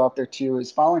when I go out there too is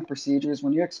following procedures.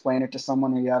 When you explain it to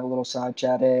someone or you have a little side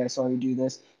chat, "Hey, I saw you do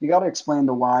this," you got to explain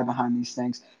the why behind these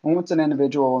things. And once an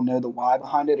individual will know the why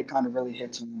behind it, it kind of really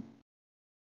hits them.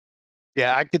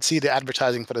 Yeah, I could see the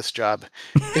advertising for this job.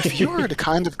 If you're the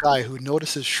kind of guy who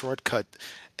notices shortcut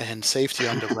and safety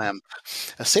on the ramp,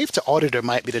 a safety auditor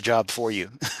might be the job for you.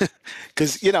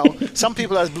 Because, some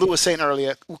people, as Blue was saying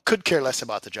earlier, could care less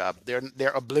about the job.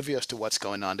 They're oblivious to what's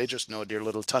going on. They just know their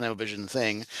little tunnel vision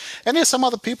thing. And there's some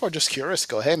other people are just curious,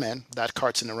 go, hey man, that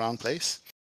cart's in the wrong place.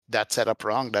 That set up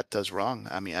wrong, that does wrong.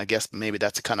 I mean, I guess maybe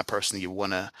that's the kind of person you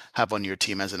want to have on your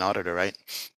team as an auditor, right?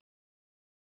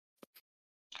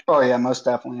 Oh yeah, most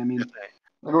definitely. I mean, like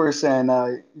we were saying,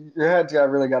 your head's got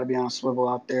really got to be on a swivel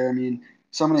out there. I mean,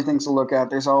 so many things to look at.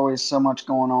 There's always so much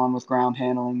going on with ground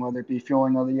handling, whether it be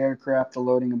fueling of the aircraft, the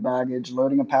loading of baggage,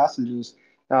 loading of passengers.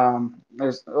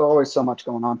 There's always so much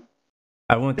going on.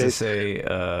 I want to say,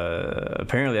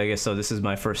 apparently, I guess so. This is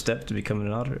my first step to becoming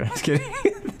an auditor. I'm just kidding.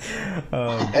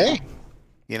 um, Hey,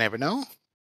 you never know.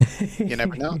 You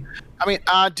never know. I mean,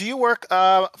 do you work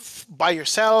by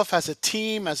yourself, as a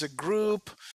team, as a group?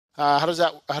 How does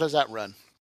that run?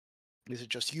 Is it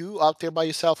just you out there by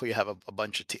yourself, or you have a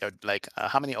bunch of like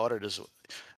how many auditors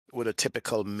would a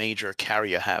typical major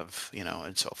carrier have,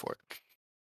 and so forth?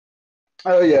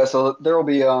 Oh yeah, so there will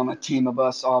be a team of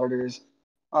us auditors.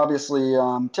 Obviously,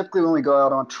 typically when we go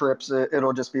out on trips,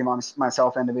 it'll just be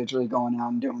myself individually going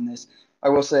out and doing this. I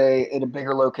will say at a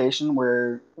bigger location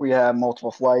where we have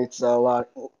multiple flights, a lot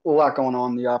going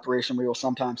on in the operation, we will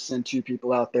sometimes send two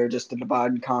people out there just to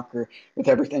divide and conquer with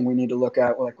everything we need to look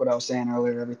at, like what I was saying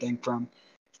earlier, everything from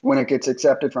when it gets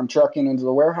accepted from trucking into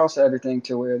the warehouse, everything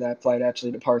to where that flight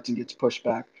actually departs and gets pushed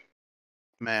back.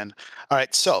 Man. All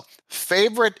right. So,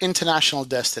 favorite international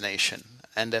destination,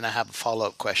 and then I have a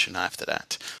follow-up question after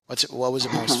that. What was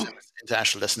the most famous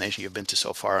international destination you've been to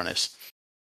so far on this?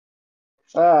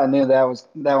 I knew that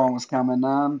one was coming.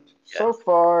 Yeah. So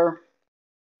far,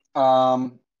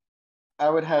 um, I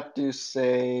would have to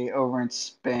say over in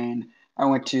Spain, I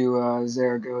went to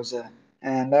Zaragoza,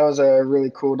 and that was a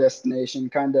really cool destination,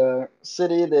 kind of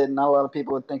city that not a lot of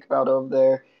people would think about over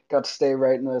there. Got to stay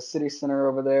right in the city center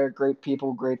over there. Great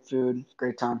people, great food,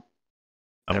 great time.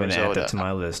 I'm gonna add that Arizona. to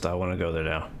my list. I want to go there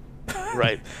now.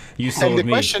 Right. You And the sold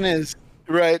me. question is,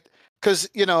 right, because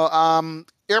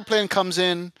airplane comes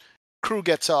in, crew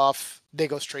gets off, they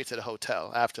go straight to the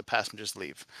hotel after passengers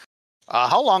leave.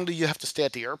 How long do you have to stay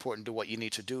at the airport and do what you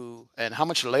need to do? And how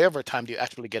much layover time do you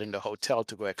actually get in the hotel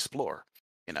to go explore?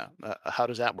 How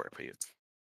does that work for you?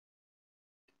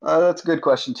 That's a good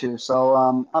question too.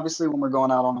 So obviously, when we're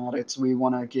going out on audits, we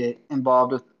want to get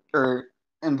involved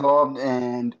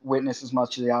and witness as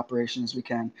much of the operation as we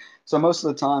can. So most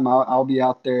of the time, I'll be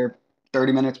out there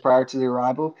 30 minutes prior to the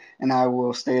arrival, and I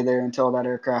will stay there until that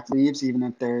aircraft leaves, even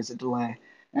if there is a delay.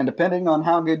 And depending on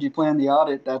how good you plan the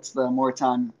audit, that's the more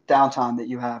time downtime that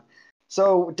you have.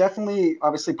 So definitely,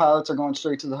 obviously, pilots are going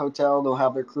straight to the hotel. They'll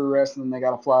have their crew rest, and then they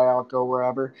got to fly out, go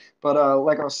wherever. But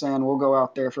like I was saying, we'll go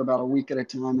out there for about a week at a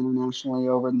time internationally,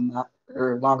 over than that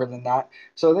or longer than that.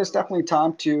 So there's definitely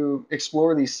time to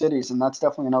explore these cities, and that's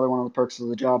definitely another one of the perks of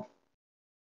the job.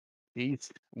 Jeez.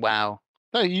 Wow.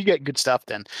 Oh, you get good stuff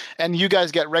then. And you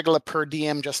guys get regular per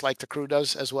diem just like the crew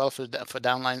does as well for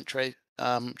downline trade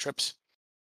trips?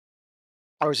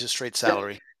 Or is it straight Yep,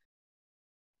 salary?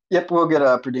 yep, we'll get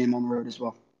a per diem on the road as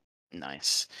well.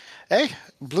 Nice. Hey,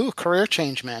 Blue, career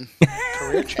change, man.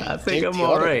 Career I change. think I'm Safety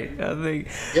all auditor. right. I think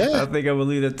Yeah. I think I'm gonna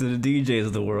leave that to the DJs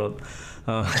of the world.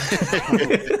 Uh,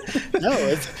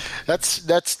 No,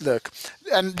 that's look,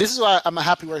 and this is why I'm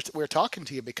happy we're talking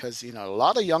to you, because a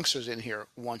lot of youngsters in here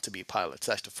want to be pilots.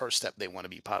 That's the first step. They want to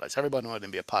be pilots. Everybody wants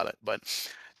to be a pilot, but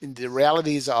in the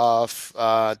realities of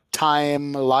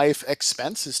time, life,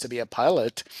 expenses to be a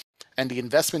pilot, and the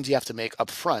investments you have to make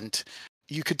up front,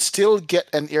 you could still get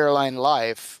an airline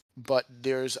life, but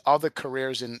there's other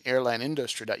careers in airline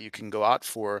industry that you can go out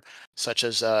for, such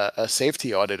as a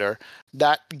safety auditor,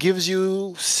 that gives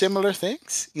you similar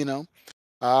things. You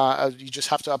just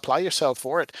have to apply yourself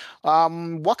for it.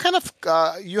 What kind of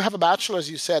you have a bachelor's,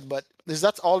 you said, but is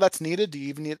that all that's needed? Do you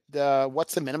even need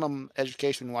what's the minimum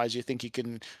education wise you think you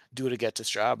can do to get this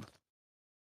job?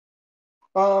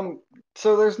 Um,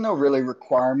 so there's no really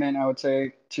requirement, I would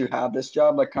say, to have this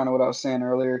job. Like kind of what I was saying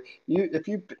earlier. If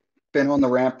you've been on the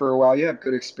ramp for a while, you have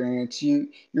good experience. You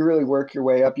really work your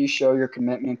way up. You show your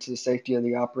commitment to the safety of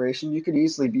the operation. You could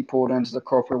easily be pulled into the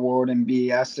corporate world and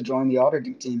be asked to join the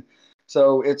auditing team.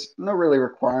 So it's no really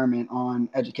requirement on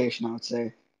education, I would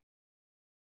say.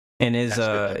 and That's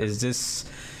good. is this,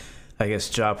 I guess,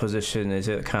 job position, is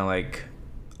it kind of like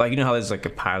how there's like a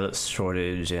pilot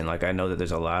shortage, and like I know that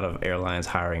there's a lot of airlines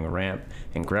hiring ramp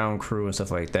and ground crew and stuff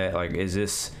like that. Like, is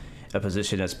this a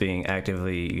position that's being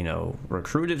actively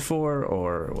recruited for,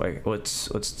 or like what's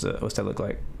that look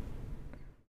like?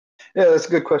 Yeah, that's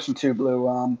a good question too,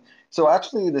 Blue. So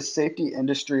actually, the safety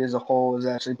industry as a whole is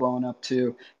actually blowing up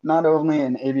too. Not only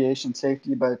in aviation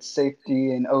safety, but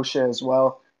safety in OSHA as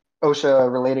well.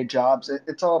 OSHA related jobs,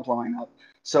 it's all blowing up.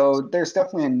 So there's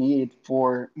definitely a need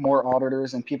for more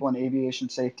auditors and people in aviation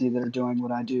safety that are doing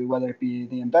what I do, whether it be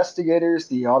the investigators,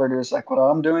 the auditors, like what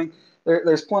I'm doing.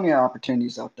 There's plenty of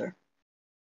opportunities out there.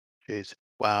 Jeez.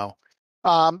 Wow.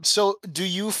 So do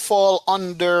you fall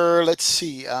under, let's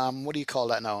see, what do you call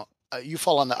that now? You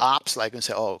fall under ops, like and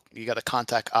say, oh, you got to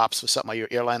contact ops for something, or your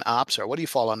airline ops, or what do you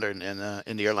fall under in the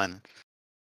airline?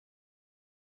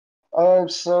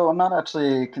 So I'm not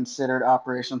actually considered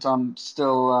operations. I'm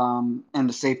still in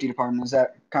the safety department. Is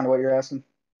that kind of what you're asking?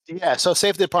 Yeah, so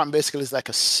safety department basically is like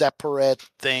a separate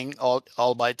thing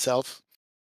all by itself.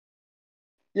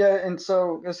 Yeah, and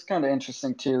so it's kind of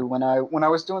interesting too. When I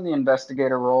was doing the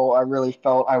investigator role, I really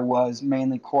felt I was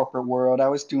mainly corporate world. I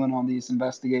was doing all these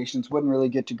investigations, wouldn't really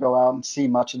get to go out and see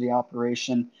much of the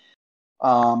operation.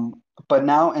 But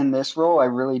now in this role, I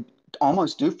really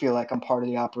almost do feel like I'm part of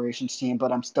the operations team,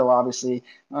 but I'm still obviously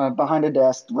behind a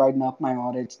desk, writing up my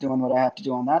audits, doing what I have to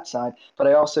do on that side. But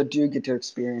I also do get to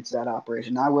experience that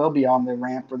operation. I will be on the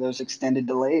ramp for those extended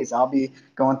delays. I'll be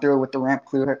going through it with the ramp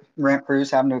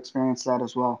crews, having to experience that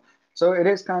as well. So it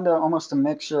is kind of almost a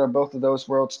mixture of both of those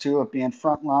worlds too, of being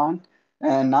front line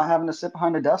and not having to sit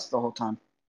behind a desk the whole time.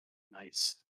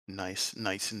 Nice,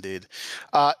 nice indeed.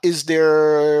 Is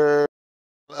there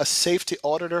a safety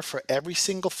auditor for every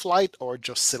single flight or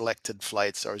just selected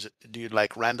flights, or do you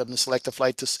like randomly select a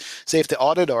flight to safety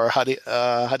audit, or how do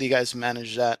you guys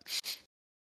manage that?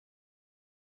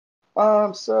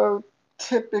 So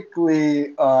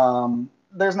typically,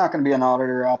 there's not going to be an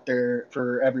auditor out there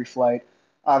for every flight.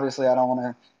 Obviously, I don't want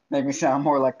to make me sound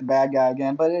more like the bad guy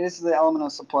again, but it is the element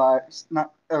of surprise,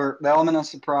 not or the element of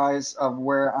surprise of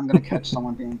where I'm going to catch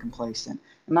someone being complacent.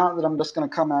 Not that I'm just going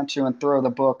to come at you and throw the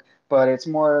book, but it's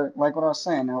more like what I was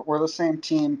saying. We're the same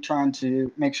team trying to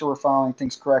make sure we're following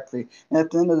things correctly. And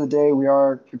at the end of the day, we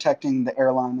are protecting the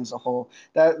airline as a whole.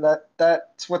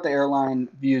 That's what the airline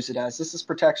views it as. This is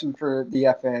protection for the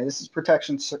FAA. This is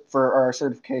protection for our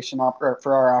certification or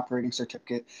for our operating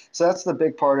certificate. So that's the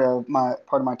big part of my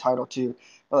title too,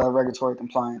 regulatory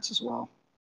compliance as well.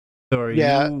 So are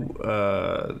Yeah,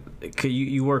 you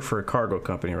you work for a cargo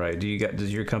company, right?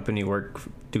 Does your company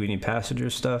do any passenger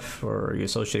stuff, or are you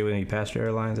associated with any passenger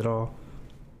airlines at all?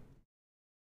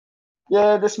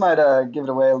 Yeah, this might give it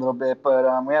away a little bit, but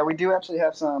yeah, we do actually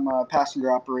have some passenger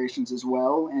operations as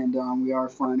well, and we are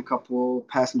flying a couple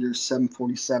passenger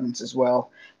 747s as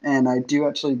well. And I do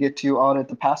actually get to audit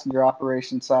the passenger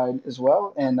operation side as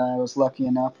well, and I was lucky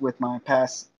enough with my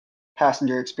past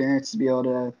passenger experience to be able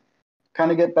to kind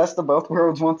of get best of both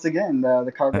worlds once again,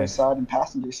 the cargo Nice. side and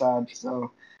passenger side. So,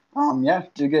 yeah,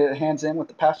 do get hands in with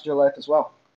the passenger life as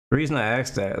well. The reason I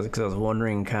asked that is because I was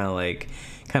wondering, kind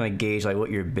of gauge like what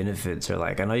your benefits are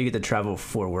like. I know you get to travel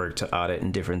for work to audit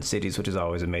in different cities, which is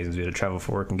always amazing. To be able to travel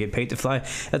for work and get paid to fly,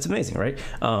 that's amazing, right?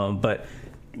 But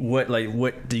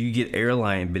what do you get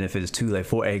airline benefits too? Like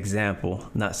for example,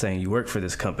 not saying you work for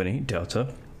this company,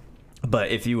 Delta,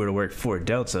 but if you were to work for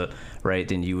Delta, right,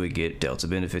 then you would get Delta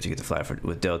benefits. You get to fly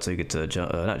with Delta. You get to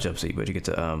not jump seat, but you get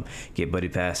to get buddy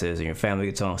passes, and your family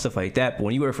gets on stuff like that. But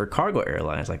when you work for cargo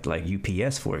airlines, like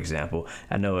UPS, for example,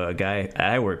 I know a guy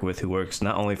I work with who works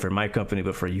not only for my company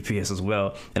but for UPS as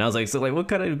well. And I was like, so like, what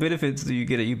kind of benefits do you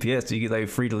get at UPS? Do you get like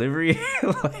free delivery?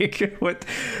 Like what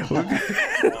oh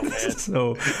man.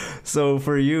 so so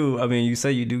for you, I mean, you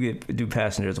say you do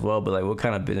passenger as well, but like, what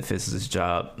kind of benefits does this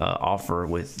job offer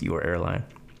with your airline?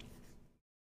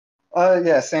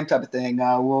 Yeah, same type of thing.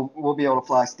 We'll be able to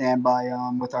fly standby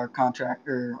with our contract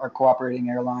or our cooperating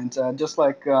airlines, just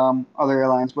like other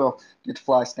airlines will get to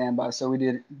fly standby. So we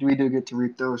do get to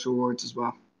reap those rewards as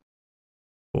well.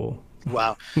 Cool.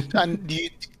 Wow. And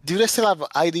do they still have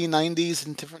ID90s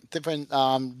and different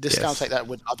discounts Yes. like that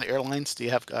with other airlines? Do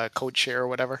you have code share or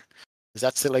whatever? Does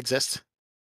that still exist?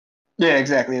 Yeah,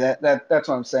 exactly. That's what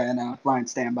I'm saying. Flying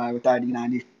standby with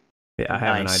ID90. Yeah, I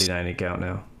have an Nice. ID90 account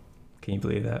now. Can you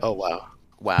believe that? Oh wow.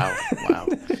 Wow.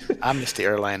 I miss the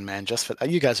airline, man. Just for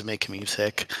you guys are making me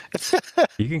sick.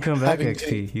 You can come back, Having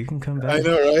XP. You can come I back.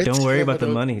 know, right? Don't You worry never about the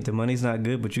know. money. The money's not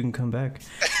good, but you can come back.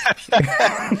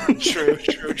 True.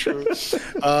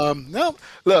 No,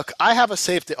 look, I have a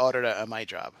safety auditor at my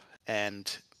job,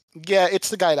 and yeah, it's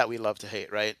the guy that we love to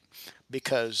hate, right?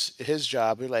 Because his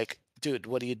job, we're like, dude,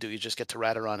 what do? You just get to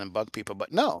ride around and bug people.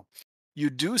 But no, you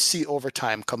do see over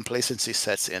time complacency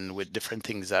sets in with different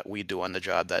things that we do on the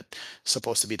job that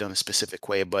supposed to be done a specific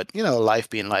way. But life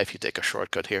being life, you take a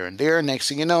shortcut here and there. Next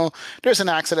thing you know, there's an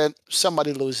accident,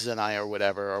 somebody loses an eye or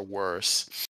whatever, or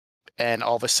worse, and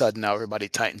all of a sudden now everybody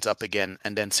tightens up again,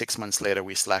 and then 6 months later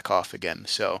we slack off again.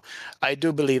 So I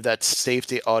do believe that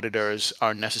safety auditors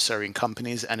are necessary in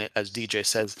companies, and as DJ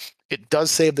says, it does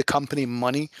save the company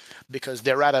money because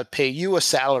they'd rather pay you a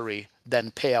salary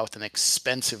than pay out an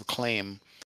expensive claim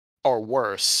or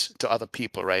worse to other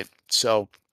people, right? So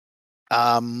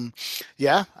um,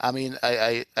 yeah, I mean,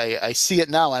 I see it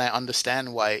now and I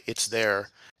understand why it's there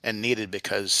and needed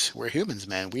because we're humans,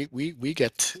 man. We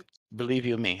get, believe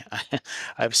you me,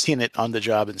 I've seen it on the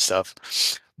job and stuff.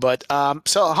 But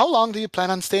so how long do you plan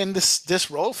on staying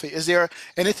this role for? Is there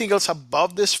anything else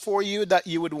above this for you that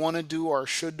you would want to do or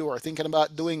should do or thinking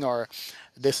about doing, or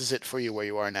this is it for you where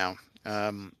you are now?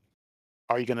 Um,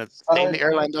 are you gonna stay in Uh, the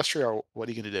airline industry, or what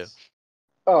are you gonna do?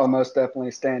 oh, most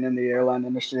definitely staying in the airline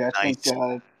industry. I think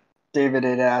Nice. David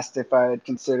had asked if I had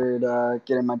considered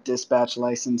getting my dispatch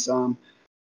license.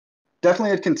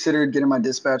 Definitely had considered getting my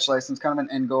dispatch license. Kind of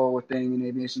an end goal with being in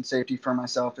aviation safety for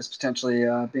myself is potentially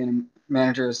being a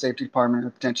manager of the safety department or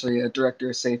potentially a director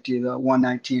of safety, the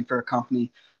 119 for a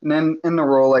company. And then in the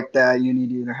role like that, you need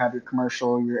to either have your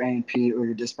commercial, your A&P, or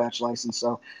your dispatch license.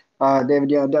 So,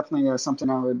 David, yeah, definitely something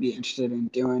I would be interested in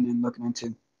doing and looking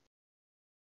into.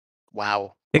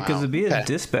 Wow. Yeah, because to Wow. be a Okay.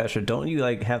 dispatcher, don't you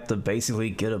like have to basically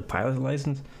get a pilot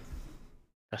license?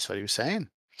 That's what he was saying.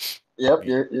 Yep,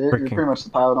 Yeah. you're Freaking, pretty much the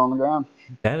pilot on the ground.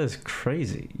 that is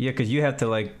crazy. Yeah, because you have to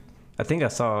like, I think I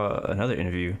saw another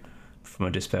interview from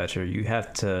a dispatcher. You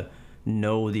have to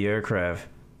know the aircraft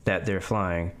that they're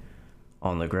flying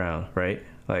on the ground, right?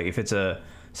 Like if it's a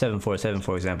 747,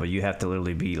 for example, you have to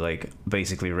literally be like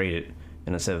basically rated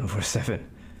in a 747,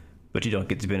 but you don't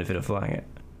get the benefit of flying it.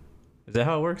 Is that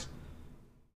how it works?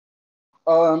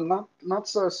 Not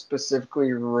so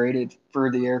specifically rated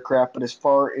for the aircraft, but as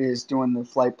far as doing the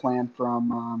flight plan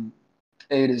from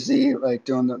A to Z, like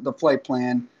doing the flight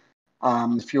plan,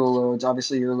 the fuel loads.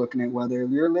 Obviously, you're looking at weather.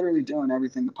 You're literally doing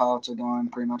everything the pilots are doing,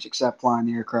 pretty much, except flying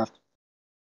the aircraft.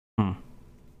 Hmm.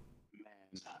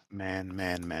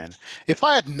 Man. If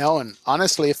I had known,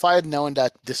 honestly, if I had known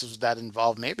that this was that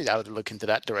involved, maybe I would look into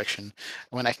that direction.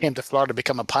 When I came to Florida to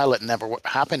become a pilot, it never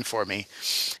happened for me,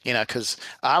 because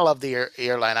I love the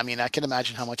airline. I mean, I can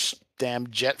imagine how much damn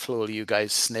jet fuel you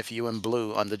guys sniff, you and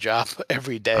Blue, on the job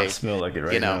every I day, smell like it you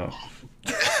right know.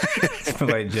 now. Smell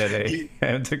like Jet A. I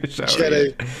haven't taken a shower Jet A.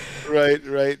 yet.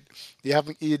 Right.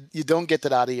 You don't get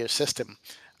that out of your system.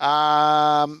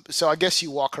 So I guess you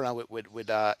walk around with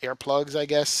earplugs, I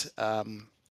guess,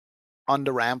 on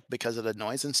the ramp because of the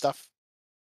noise and stuff.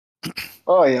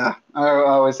 Oh yeah, I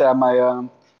always have my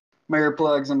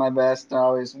earplugs and my vest. I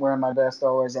always wearing my vest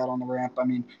always out on the ramp. I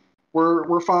mean,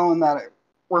 we're following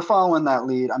that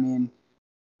lead. I mean,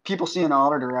 people see an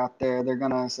auditor out there, they're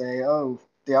gonna say, "Oh,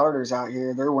 the auditor's out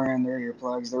here. They're wearing their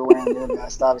earplugs. They're wearing their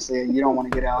vest." Obviously, you don't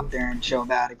want to get out there and show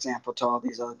that example to all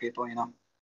these other people. You know.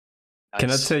 Can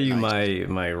I tell you Nice.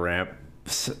 my ramp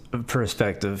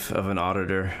perspective of an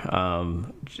auditor?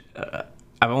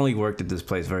 I've only worked at this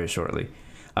place very shortly,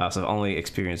 so I've only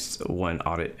experienced one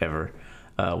audit ever.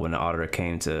 When the auditor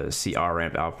came to see our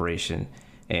ramp operation,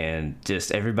 and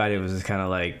just everybody was just kind of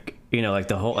like, like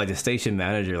the whole, like the station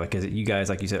manager, like, 'cause you guys,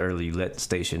 like you said earlier, you let the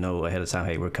station know ahead of time,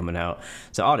 hey, we're coming out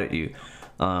to audit you.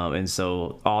 And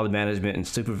so all the management and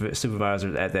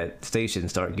supervisors at that station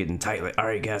start getting tight. Like, all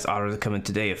right, guys, auditors are coming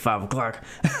today at 5 o'clock.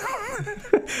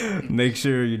 Make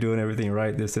sure you're doing everything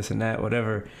right. This, and that,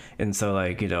 whatever. And so,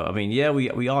 like, I mean, yeah,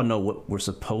 we all know what we're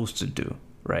supposed to do,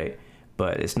 right?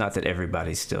 But it's not that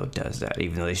everybody still does that,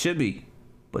 even though they should be,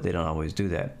 but they don't always do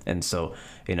that. And so,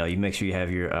 you make sure you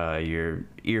have your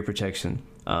ear protection.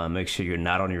 Make sure you're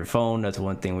not on your phone. That's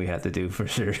one thing we had to do for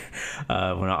sure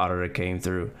when our auditor came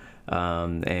through.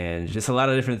 And just a lot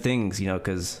of different things,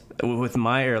 because with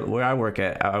where I work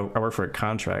at, I work for a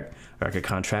contract, or like a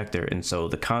contractor, and so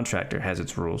the contractor has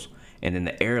its rules, and then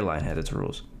the airline has its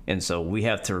rules, and so we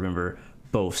have to remember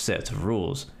both sets of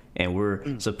rules, and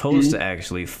we're supposed to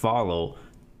actually follow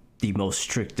the most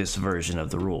strictest version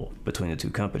of the rule between the two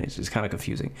companies. It's kind of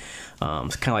confusing.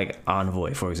 It's kind of like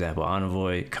Envoy, for example.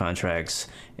 Envoy contracts,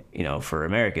 for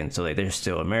American, so they're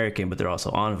still American, but they're also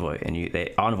Envoy, and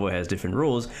Envoy has different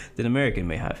rules than American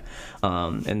may have,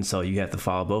 and so you have to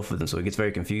follow both of them. So it gets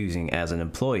very confusing as an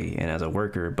employee and as a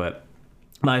worker, but.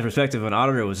 My perspective on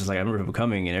auditor was just like, I remember people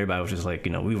coming and everybody was just like,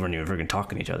 we weren't even freaking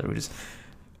talking to each other. We were just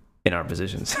in our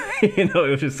positions. It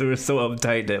was just, we were so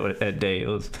uptight that day. It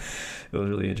was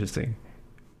really interesting.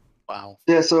 Wow.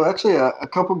 Yeah, so actually, a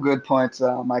couple good points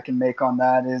I can make on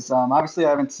that is obviously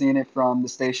I haven't seen it from the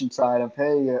station side of,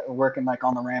 hey, working like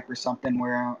on the ramp or something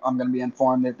where I'm going to be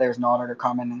informed that there's an auditor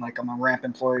coming and like I'm a ramp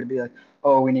employee to be like,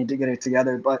 oh, we need to get it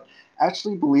together. But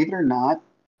actually, believe it or not,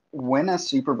 when a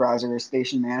supervisor or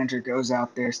station manager goes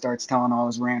out there, starts telling all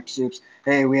his ramp soups,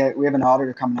 hey, we have an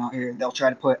auditor coming out here, they'll try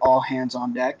to put all hands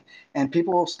on deck, and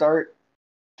people will start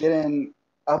getting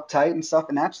uptight and stuff.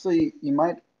 And actually, you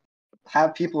might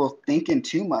have people thinking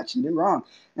too much and do wrong.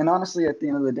 And honestly, at the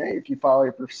end of the day, if you follow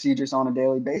your procedures on a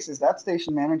daily basis, that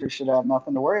station manager should have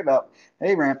nothing to worry about.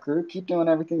 Hey, ramp crew, keep doing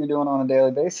everything you're doing on a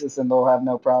daily basis, and they'll have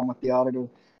no problem with the auditor.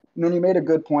 And then you made a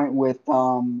good point with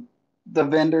the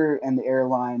vendor and the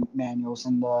airline manuals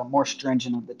and the more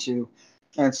stringent of the two.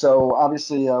 And so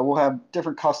obviously we'll have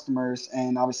different customers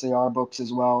and obviously our books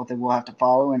as well that we'll have to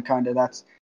follow. And kind of that's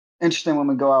interesting when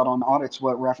we go out on audits,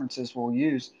 what references we'll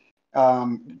use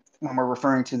when we're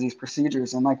referring to these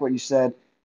procedures. And like what you said,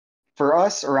 for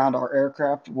us around our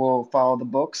aircraft, we'll follow the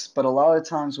books, but a lot of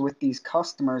times with these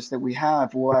customers that we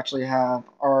have, we'll actually have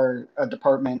our a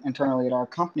department internally at our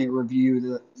company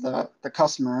review the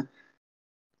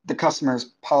customer's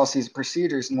policies and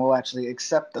procedures, and we'll actually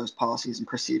accept those policies and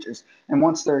procedures. And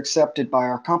once they're accepted by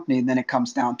our company, then it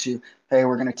comes down to, hey,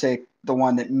 we're going to take the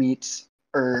one that meets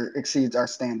or exceeds our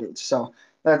standards. So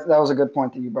that was a good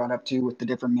point that you brought up too, with the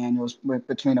different manuals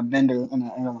between a vendor and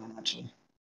an airline actually.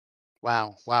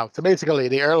 Wow, wow. So basically,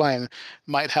 the airline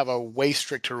might have a way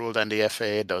stricter rule than the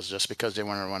FAA does, just because they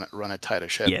want to run a tighter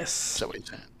ship. Yes. So what you're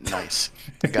saying? Nice.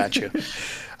 I got you.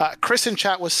 Chris in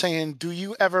chat was saying, do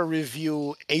you ever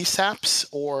review ASAPs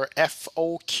or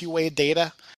FOQA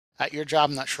data at your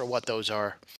job? I'm not sure what those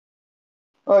are.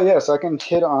 Oh, yes, I can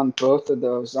hit on both of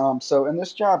those. So in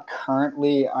this job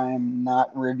currently, I'm not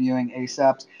reviewing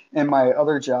ASAPs. In my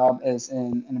other job as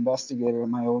an investigator in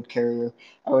my old carrier,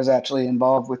 I was actually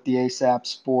involved with the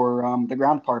ASAPs for the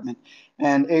ground department.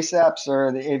 And ASAPs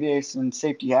are the Aviation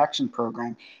Safety Action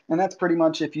Program. And that's pretty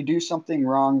much if you do something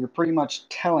wrong, you're pretty much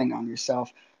telling on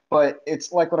yourself. But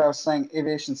it's like what I was saying,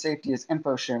 aviation safety is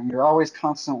info sharing. You're always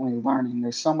constantly learning.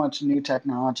 There's so much new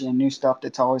technology and new stuff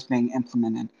that's always being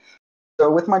implemented. So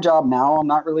with my job now, I'm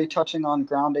not really touching on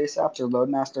ground ASAPs or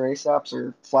loadmaster ASAPs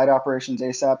or flight operations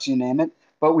ASAPs, you name it.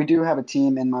 But we do have a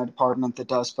team in my department that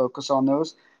does focus on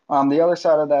those. The other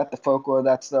side of that, the FOQA,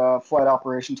 that's the flight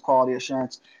operations quality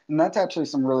assurance, and that's actually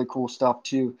some really cool stuff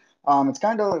too. It's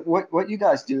kind of like what you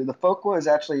guys do. The FOQA is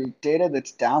actually data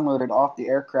that's downloaded off the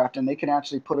aircraft, and they can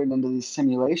actually put it into these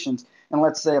simulations. And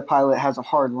let's say a pilot has a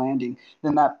hard landing,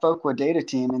 then that FOQA data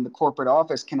team in the corporate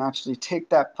office can actually take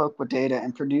that FOQA data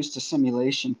and produce the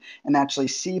simulation and actually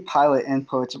see pilot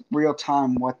inputs real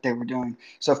time what they were doing.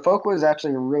 So FOQA is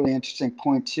actually a really interesting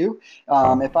point too.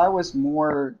 If I was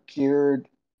more geared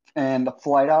and the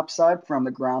flight ops side from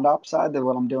the ground ops side than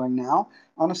what I'm doing now,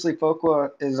 honestly,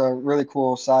 FOQA is a really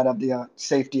cool side of the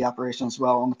safety operation as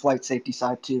well on the flight safety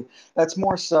side too. That's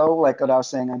more so like what I was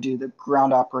saying. I do the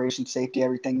ground operation safety,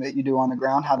 everything that you do on the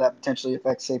ground, how that potentially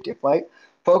affects safety of flight.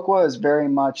 FOQA is very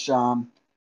much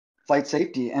flight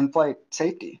safety and flight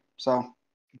safety. So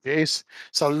Jeez.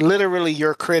 So literally,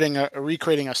 you're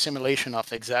recreating a simulation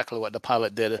of exactly what the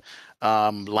pilot did,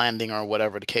 landing or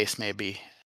whatever the case may be.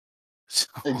 So,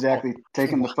 exactly,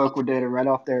 taking the wow. FOQA data right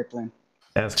off the airplane.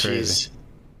 That's crazy.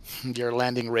 Jeez. Your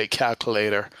landing rate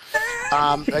calculator.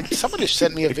 Somebody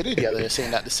sent me a video the other day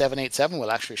saying that the 787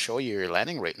 will actually show you your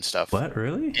landing rate and stuff. What,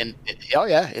 really? Oh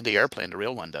yeah, in the airplane, the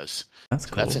real one does. That's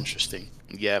So cool. that's interesting.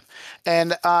 Yeah.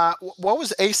 And what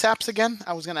was ASAPs again?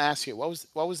 I was gonna ask you. What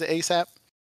was the ASAP?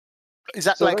 Is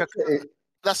that So like that's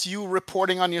that's you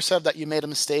reporting on yourself that you made a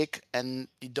mistake and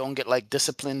you don't get like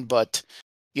disciplined, but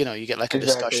you get like a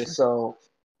exactly. discussion?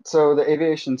 So the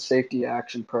Aviation Safety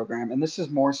Action Program, and this is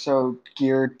more so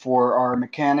geared for our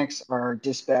mechanics, our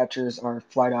dispatchers, our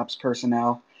flight ops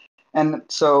personnel. And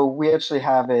so we actually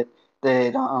have it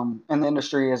that in the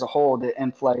industry as a whole, the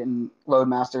in-flight and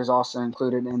loadmaster is also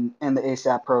included in the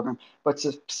ASAP program. But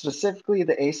specifically,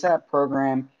 the ASAP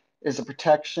program is a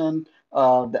protection.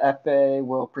 The FAA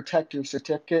will protect your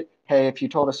certificate. Hey, if you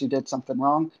told us you did something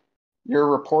wrong, you're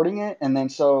reporting it. And then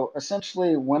so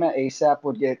essentially, when an ASAP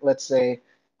would get, let's say,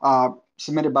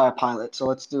 submitted by a pilot. So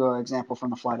let's do an example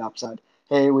from the flight ops side.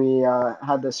 Hey, we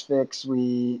had this fix.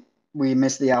 We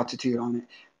missed the altitude on it.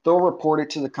 They'll report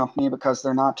it to the company because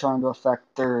they're not trying to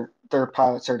affect their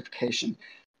pilot certification.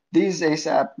 These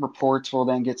ASAP reports will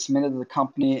then get submitted to the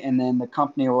company, and then the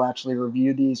company will actually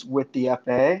review these with the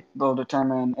FAA. They'll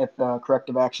determine if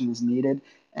corrective action is needed,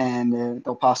 and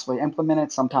they'll possibly implement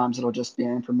it. Sometimes it'll just be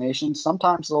information.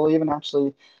 Sometimes they'll even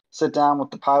actually sit down with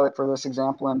the pilot for this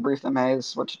example and brief them, hey,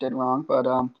 this is what you did wrong. But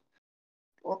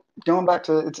well, going back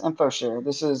to its info share,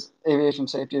 this is aviation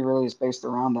safety really is based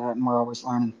around that, and we're always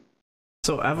learning.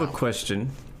 So I have a Wow. question.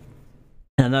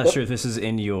 I'm not Yep. sure if this is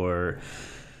in your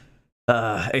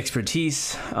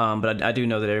expertise, but I do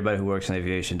know that everybody who works in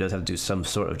aviation does have to do some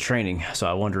sort of training. So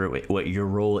I wonder what your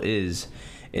role is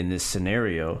in this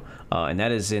scenario, and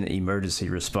that is in emergency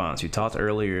response. You talked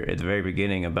earlier at the very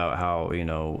beginning about how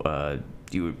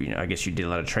I guess you did a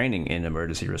lot of training in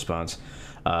emergency response.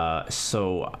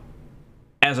 So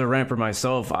as a ramper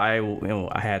myself, I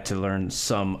had to learn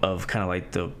some of kind of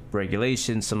like the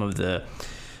regulations, some of the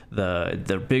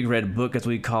the big red book, as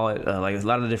we call it, like a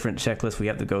lot of different checklists we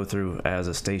have to go through as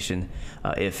a station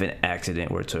if an accident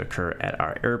were to occur at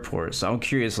our airport. So I'm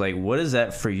curious, like, what is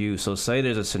that for you? So say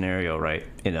there's a scenario, right?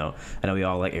 You know, I know we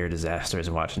all like air disasters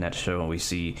and watching that show, and we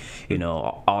see, you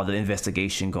know, all the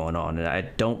investigation going on, and I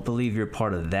don't believe you're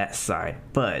part of that side,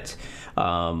 but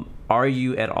are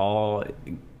you at all,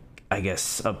 I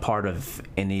guess, a part of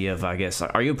any of, I guess,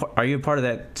 are you a part of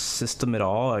that system at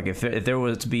all? Like, if there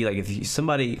was to be, like,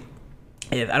 somebody,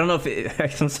 if I don't know if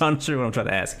it, I'm not sure what I'm trying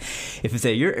to ask. If it's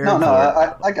at your No,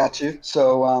 airport, I got you.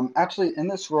 So, actually, in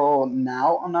this role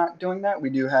now, I'm not doing that. We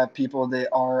do have people that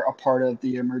are a part of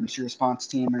the emergency response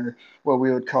team, or what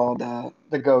we would call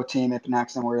the go team. If an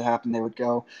accident were to happen, they would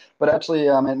go. But actually,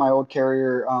 at my old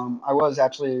carrier, I was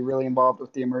actually really involved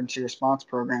with the emergency response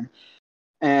program.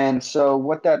 And so,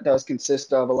 what that does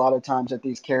consist of a lot of times at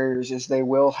these carriers is they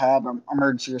will have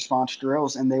emergency response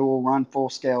drills, and they will run full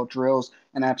scale drills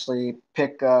and actually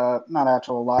pick not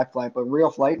actual live flight, but real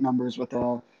flight numbers with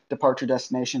a departure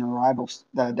destination, arrival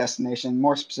destination.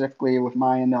 More specifically, with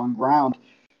my end on ground,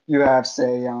 you have,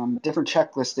 say, different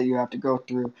checklists that you have to go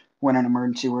through when an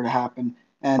emergency were to happen.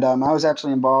 And I was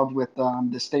actually involved with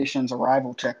the station's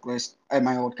arrival checklist at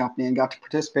my old company and got to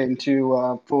participate in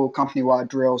two full company wide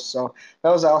drills. So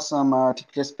that was awesome to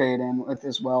participate in with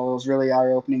as well. It was really eye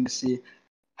opening to see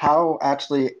how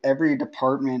actually every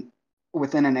department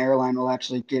within an airline will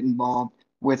actually get involved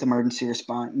with emergency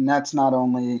response. And that's not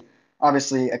only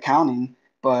obviously accounting,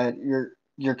 but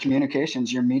your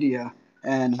communications, your media,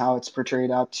 and how it's portrayed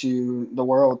out to the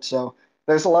world. So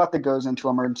there's a lot that goes into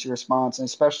emergency response, and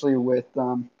especially with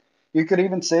you could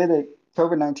even say that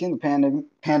COVID-19, the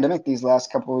pandemic these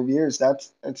last couple of years,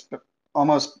 that's it's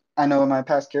almost, I know in my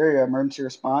past career, emergency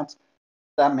response,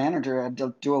 that manager had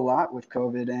to do a lot with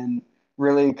COVID and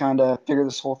really kind of figure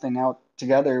this whole thing out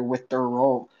together with their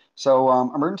role. So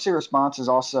emergency response is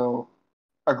also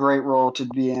a great role to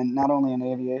be in, not only in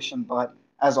aviation, but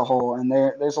as a whole. And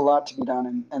there's a lot to be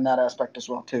done in that aspect as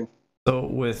well, too. so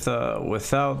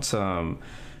without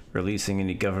releasing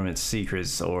any government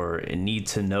secrets or need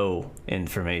to know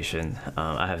information,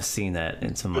 I have seen that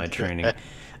in some of my training.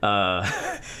 Uh,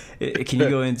 can you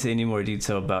go into any more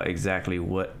detail about exactly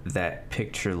what that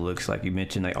picture looks like? You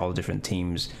mentioned like all the different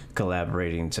teams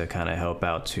collaborating to kind of help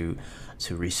out to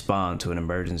respond to an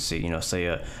emergency. You know, say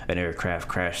an aircraft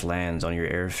crash lands on your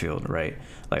airfield, right?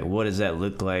 Like, what does that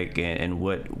look like, and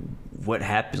what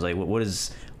happens? Like, what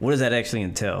does that actually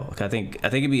entail? Like, I think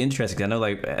it'd be interesting. 'Cause I know,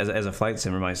 like, as a flight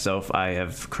simmer myself, I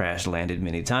have crash landed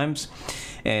many times,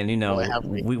 and you know,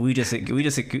 we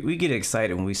get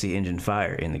excited when we see engine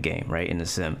fire in the game, right, in the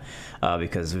sim,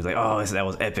 because we're like, oh, that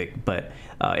was epic. But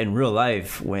in real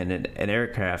life, when an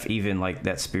aircraft, even like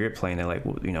that Spirit plane that, like,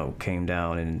 you know, came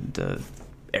down and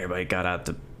everybody got out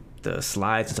the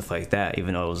slides and stuff like that,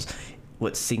 even though it was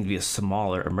what seemed to be a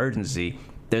smaller emergency,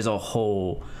 there's a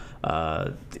whole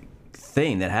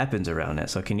thing that happens around that.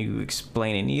 So can you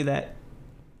explain any of that?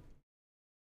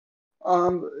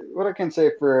 What I can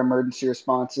say for emergency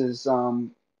response is,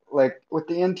 like with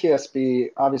the NTSB,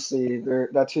 obviously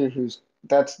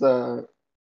that's the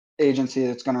agency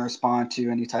that's going to respond to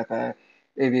any type of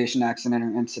aviation accident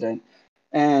or incident.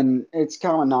 And it's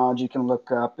common knowledge. You can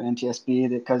look up NTSB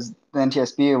because the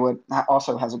NTSB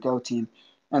also has a Go team.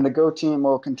 And the Go team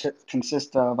will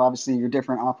consist of obviously your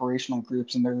different operational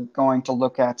groups, and they're going to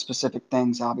look at specific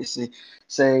things. Obviously,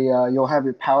 say you'll have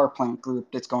your power plant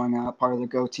group that's going out part of the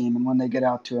Go team, and when they get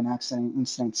out to an accident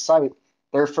incident site,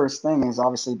 their first thing is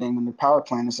obviously being in the power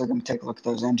plant is they're going to take a look at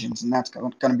those engines, and that's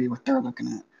going to be what they're looking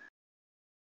at.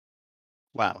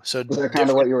 Wow. So Is that kind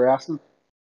of what different. you were asking?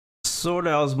 Sort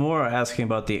of. I was more asking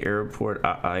about the airport,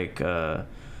 like,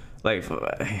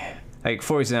 like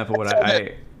for example, what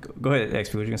I go ahead,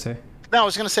 XP. What you gonna say? No, I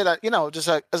was going to say that, just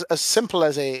as simple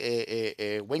as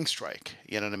a wing strike.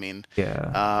 You know what I mean?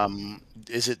 Yeah.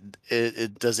 Is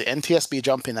does the NTSB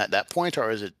jump in at that point,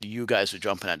 or is it you guys who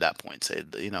jump in at that point? Say,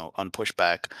 on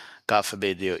pushback, God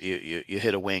forbid you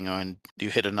hit a wing or you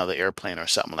hit another airplane or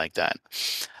something like that.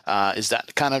 Is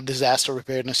that kind of disaster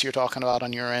preparedness you're talking about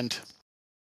on your end?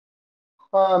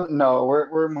 No,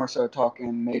 we're more so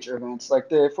talking major events. Like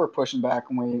if we're pushing back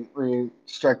and we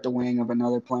strike the wing of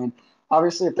another plane,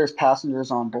 obviously if there's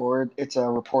passengers on board, it's a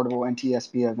reportable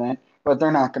NTSB event, but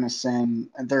they're not going to send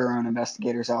their own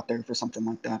investigators out there for something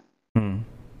like that. Hmm.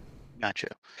 Gotcha.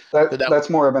 So That's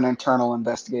more of an internal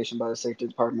investigation by the safety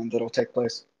department that'll take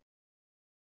place.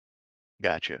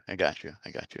 gotcha. I got you.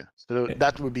 I got you. So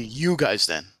that would be you guys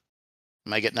then.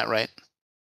 Am I getting that right?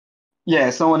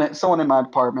 Yeah, someone in my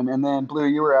department, and then Blue,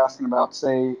 you were asking about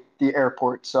say the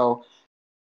airport. So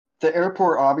the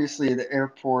airport, obviously, the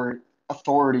airport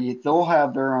authority, they'll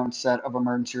have their own set of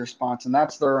emergency response, and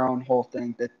that's their own whole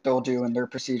thing that they'll do and their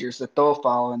procedures that they'll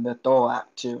follow and that they'll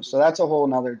act to. So that's a whole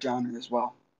nother genre as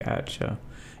well. Gotcha.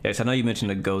 Yes, I know you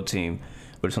mentioned the Go team,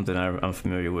 which is something I'm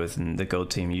familiar with, and the Go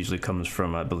team usually comes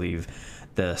from, I believe,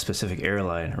 the specific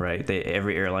airline, right?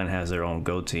 Every airline has their own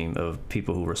Go team of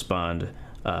people who respond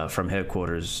from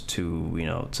headquarters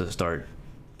to start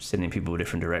sending people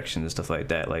different directions and stuff like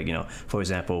that. Like, for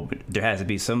example, there has to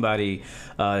be somebody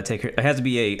take care. It has to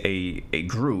be a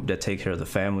group that takes care of the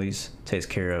families, takes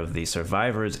care of the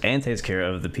survivors, and takes care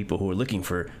of the people who are looking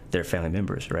for their family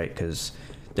members, right? Because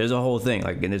there's a whole thing.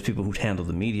 Like, and there's people who handle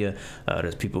the media.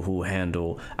 There's people who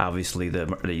handle, obviously,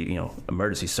 the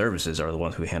emergency services are the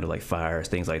ones who handle like fires,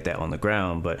 things like that on the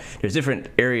ground. But there's different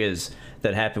areas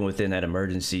that happen within that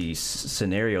emergency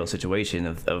scenario situation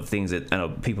of things that I know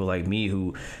people like me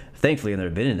who thankfully have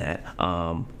never been in that,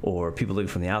 or people looking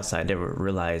from the outside never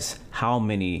realize how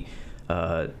many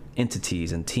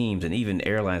entities and teams and even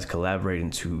airlines collaborating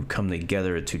to come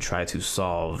together to try to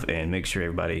solve and make sure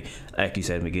everybody, like you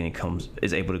said in the beginning,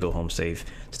 is able to go home safe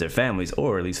to their families,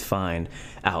 or at least find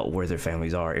out where their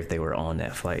families are if they were on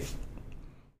that flight.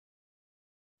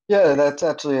 Yeah, that's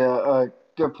actually a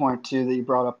good point too that you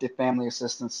brought up the family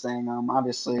assistance thing.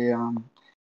 Obviously, it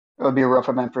would be a rough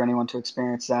event for anyone to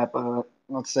experience that, but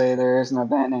let's say there is an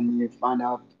event and you find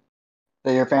out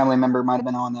that your family member might have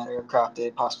been on that aircraft,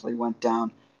 it possibly went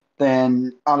down,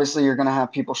 then obviously you're going to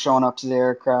have people showing up to the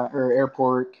aircraft or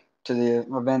airport to the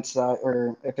event site,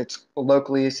 or if it's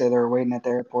locally, say they're waiting at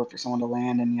the airport for someone to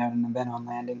land and you had an event on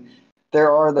landing.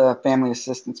 There are the family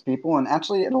assistance people, and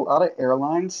actually, at a lot of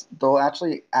airlines, they'll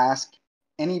actually ask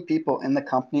any people in the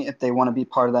company if they want to be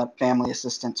part of that family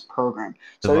assistance program.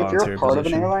 The So if you're a voluntary part of an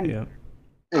position. airline, Yeah.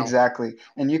 exactly.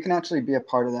 And you can actually be a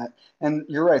part of that. And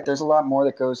you're right, there's a lot more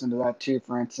that goes into that too.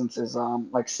 For instance, is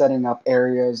like setting up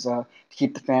areas to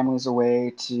keep the families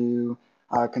away, to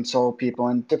console people,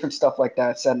 and different stuff like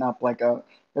that. Setting up like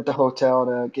at the hotel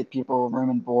to get people room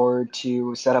and board,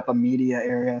 to set up a media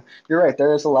area. You're right,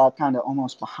 there is a lot kind of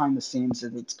almost behind the scenes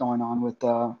that's going on with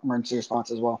emergency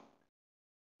response as well.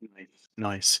 Nice.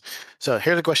 Nice. So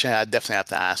here's a question I definitely have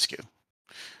to ask you.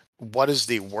 What is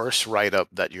the worst write-up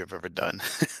that you've ever done?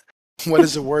 What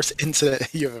is the worst incident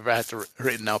you've ever had to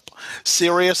written up?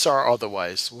 Serious or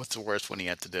otherwise? What's the worst one you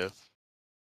had to do?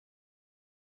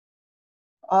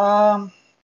 Um,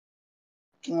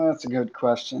 that's a good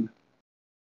question.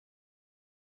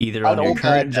 Either I on your So think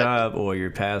bad current that job or your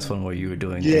past one where you were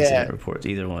doing yeah, incident reports.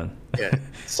 Either one. yeah.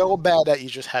 So bad that you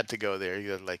just had to go there.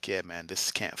 You're like, yeah, man,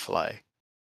 this can't fly.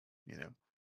 You know.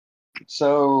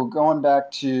 so going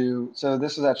back to, so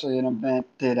this was actually an event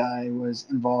that I was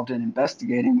involved in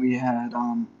investigating. We had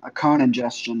a cone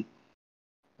ingestion.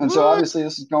 And so What? obviously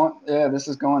this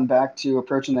is going back to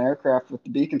approaching the aircraft with the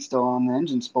beacon still on, the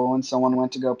engine spool, and someone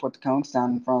went to go put the cones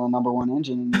down in front of the number one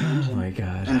engine, and the Oh engine my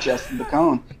god. ingested the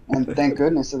cone. And thank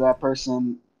goodness that that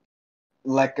person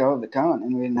let go of the cone,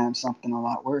 and we didn't have something a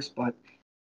lot worse. But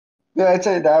yeah, I'd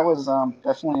say that was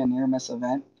definitely a near miss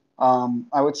event.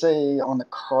 I would say on the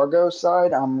cargo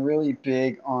side, I'm really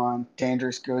big on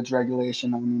dangerous goods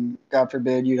regulation. I mean, God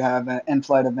forbid you have an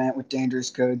in-flight event with dangerous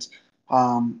goods.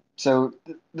 So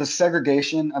the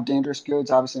segregation of dangerous goods,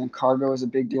 obviously in cargo, is a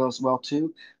big deal as well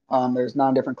too. There's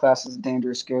 9 different classes of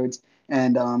dangerous goods,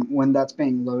 and when that's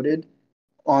being loaded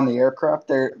on the aircraft,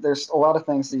 there's a lot of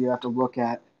things that you have to look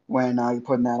at when you're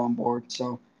putting that on board.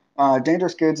 So,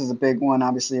 dangerous goods is a big one,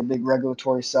 obviously a big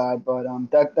regulatory side, but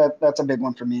that's a big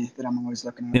one for me that I'm always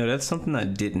looking at. That's something I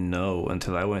didn't know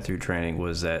until I went through training,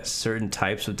 was that certain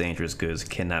types of dangerous goods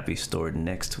cannot be stored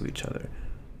next to each other.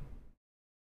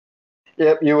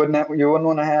 Yep, you wouldn't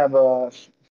want to have a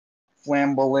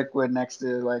flammable liquid next to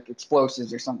like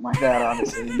explosives or something like that,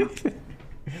 obviously.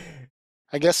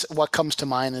 I guess what comes to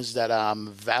mind is that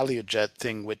value jet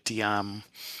thing with the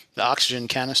oxygen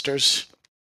canisters,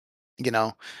 you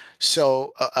know.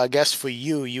 So I guess for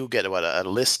you, you get what, a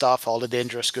list off all the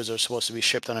dangerous goods that are supposed to be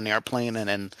shipped on an airplane, and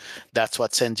then that's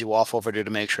what sends you off over there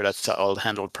to make sure that's all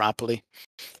handled properly.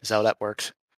 Is that how that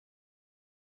works?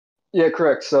 Yeah,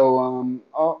 correct. So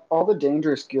all the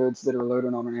dangerous goods that are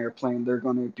loaded on an airplane, they're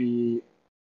going to be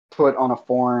put on a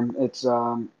form. It's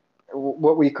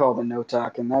what we call the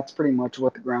NOTAC, and that's pretty much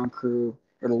what the ground crew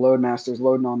or the load masters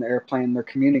loading on the airplane. They're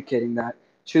communicating that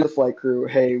to the flight crew.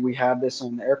 Hey, we have this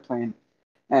on the airplane.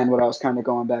 And what I was kind of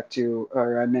going back to,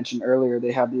 or I mentioned earlier,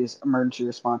 they have these emergency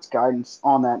response guidance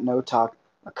on that NOTAC,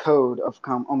 a code of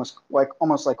almost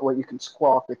like what you can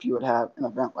squawk if you would have an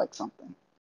event like something.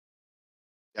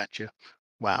 Gotcha.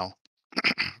 Wow.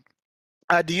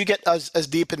 Do you get as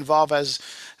deep involved as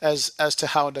to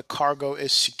how the cargo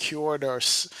is secured or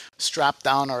strapped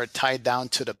down or tied down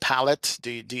to the pallet?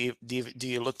 Do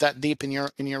you look that deep in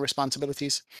your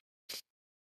responsibilities?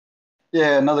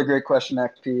 Yeah, another great question,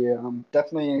 XP.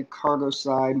 Definitely cargo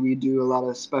side, we do a lot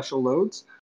of special loads.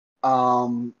 A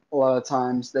lot of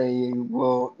times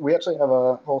we actually have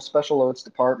a whole special loads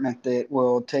department that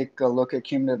will take a look at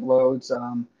cumulative loads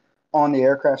on the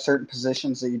aircraft, certain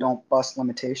positions that you don't bust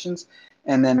limitations.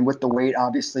 And then with the weight,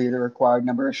 obviously the required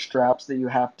number of straps that you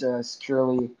have to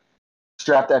securely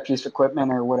strap that piece of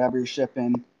equipment or whatever you're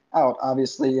shipping out.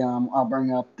 Obviously, I'll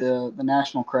bring up the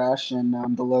national crash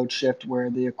and the load shift where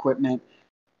the equipment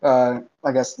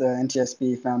I guess the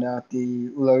NTSB found out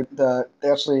they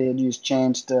actually had used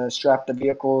chains to strap the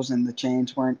vehicles and the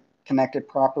chains weren't connected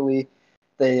properly.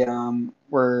 They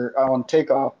were on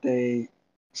takeoff. They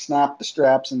snapped the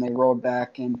straps and they rolled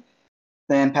back and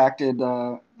they impacted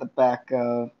the back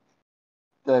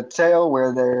the tail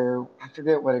where I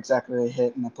forget what exactly they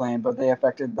hit in the plane, but they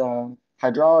affected the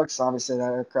hydraulics. Obviously,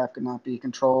 that aircraft could not be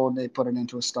controlled. They put it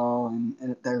into a stall and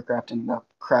the aircraft ended up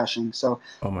crashing. So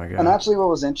Oh my and God. actually, what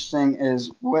was interesting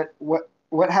is what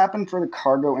happened for the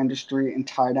cargo industry and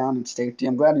tie down and safety.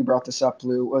 I'm glad you brought this up,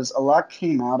 Blue. Was a lot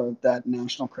came out of that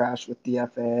national crash with the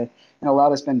FAA, and a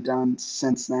lot has been done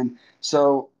since then.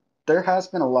 So there has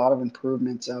been a lot of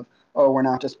improvements of, oh, we're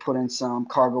not just putting some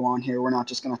cargo on here. We're not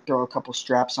just going to throw a couple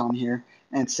straps on here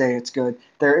and say it's good.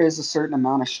 There is a certain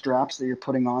amount of straps that you're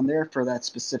putting on there for that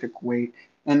specific weight.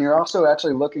 And you're also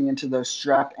actually looking into those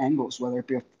strap angles, whether it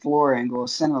be a floor angle, a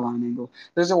centerline angle.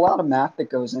 There's a lot of math that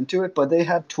goes into it, but they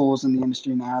have tools in the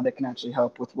industry now that can actually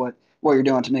help with what you're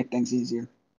doing to make things easier.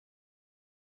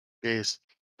 Jeez.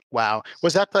 Wow.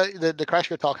 Was that the crash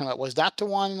you're talking about? Was that the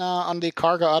one on the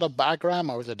cargo out of Bagram,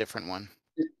 or was it a different one?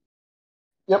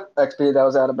 Yep, XP, that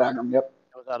was out of Bagram. Yep.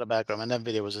 It was out of Bagram, and that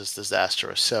video was just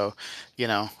disastrous. So, do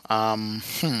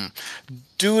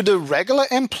the regular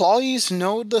employees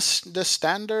know the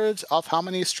standards of how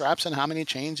many straps and how many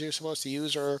chains you're supposed to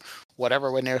use or whatever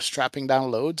when they're strapping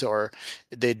down loads, or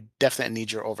they definitely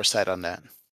need your oversight on that?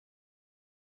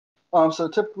 So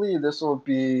typically this will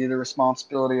be the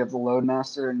responsibility of the load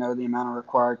master to know the amount of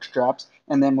required straps,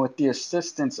 and then with the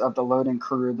assistance of the loading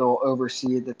crew, they'll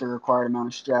oversee that the required amount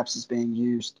of straps is being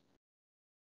used.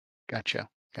 Gotcha.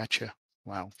 Gotcha.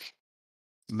 Wow.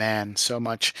 Man, so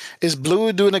much. Is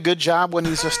Blue doing a good job when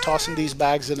he's just tossing these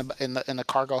bags in the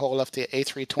cargo hold of the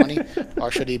A320,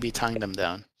 or should he be tying them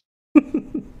down?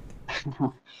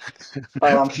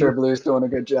 I'm sure Blue's doing a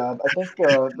good job. I think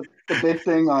the big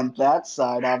thing on that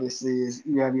side, obviously, is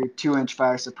you have your 2-inch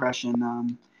fire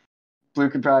suppression. Blue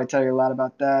could probably tell you a lot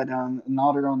about that. An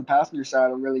auditor on the passenger side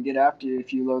will really get after you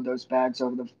if you load those bags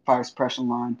over the fire suppression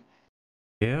line.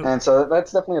 Yep. And so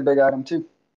that's definitely a big item too.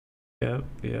 Yep.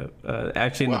 Yep.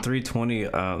 Actually, in the Wow.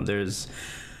 320, there's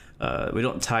we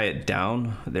don't tie it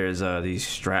down. There's these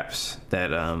straps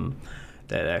that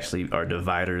actually are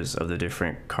dividers of the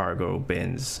different cargo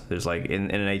bins. There's like in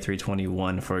an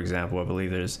A321, for example, I believe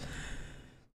there's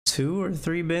 2 or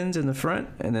 3 bins in the front,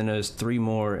 and then there's 3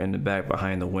 more in the back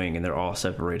behind the wing, and they're all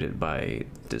separated by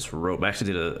this rope. I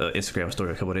actually did a Instagram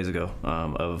story a couple of days ago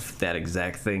of that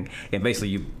exact thing, and basically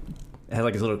you have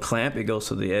like this little clamp. It goes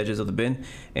to the edges of the bin,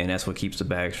 and that's what keeps the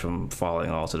bags from falling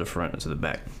all to the front and to the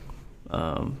back.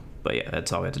 But yeah,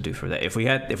 that's all we had to do for that. If we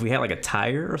had like a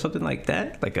tire or something like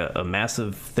that, like a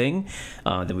massive thing,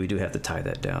 then we do have to tie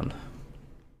that down.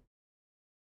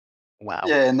 Wow.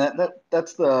 Yeah, and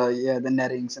that's the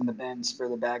nettings and the bins for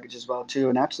the baggage as well too.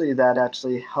 And actually that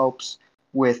actually helps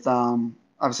with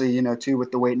obviously too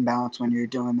with the weight and balance when you're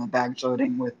doing the baggage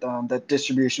loading with the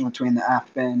distribution between the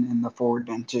aft bin and the forward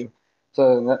bin too.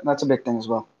 So that's a big thing as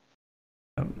well.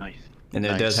 Nice. And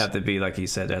there does Nice. have to be, like he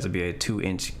said, there has to be a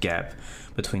 2-inch gap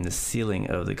between the ceiling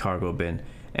of the cargo bin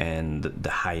and the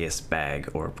highest bag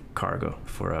or cargo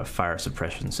for a fire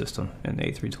suppression system in the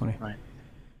A320. Right.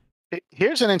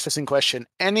 Here's an interesting question.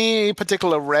 Any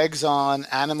particular regs on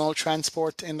animal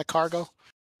transport in the cargo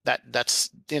that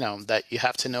you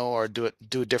have to know or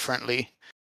do differently?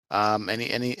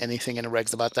 Anything in the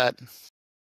regs about that?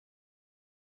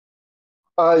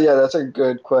 Yeah, that's a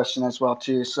good question as well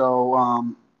too. So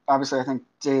obviously I think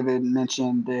David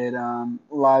mentioned that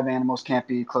live animals can't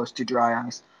be close to dry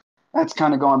ice. That's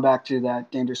kind of going back to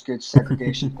that dangerous goods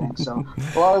segregation thing. So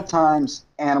a lot of times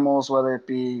animals, whether it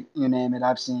be you name it,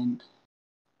 I've seen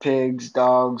pigs,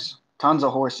 dogs, tons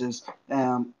of horses.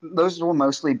 Those will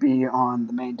mostly be on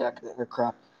the main deck of the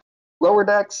aircraft. Lower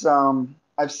decks,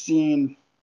 I've seen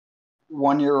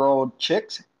 1-year-old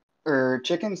chicks or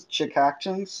chickens, chick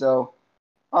actions. So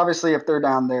obviously if they're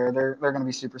down there, they're going to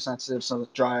be super sensitive. So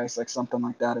dry ice, like something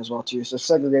like that as well too. So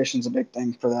segregation's a big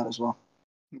thing for that as well.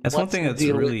 That's one What's thing the that's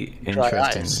deal with really dry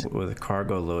interesting ice? with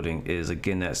cargo loading is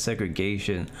again that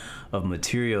segregation of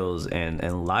materials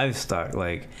and livestock.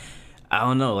 Like I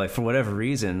don't know, like for whatever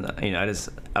reason,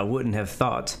 I wouldn't have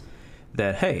thought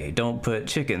that hey, don't put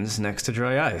chickens next to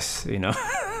dry ice.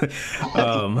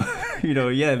 um,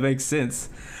 yeah, it makes sense.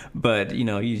 But you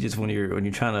just when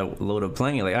you're trying to load a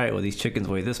plane, you're like, all right, well these chickens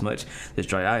weigh this much, this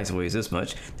dry ice weighs this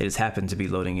much. They just happen to be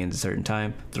loading in at a certain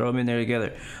time. Throw them in there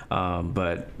together.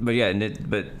 But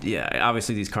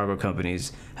obviously these cargo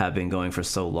companies have been going for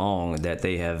so long that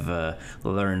they have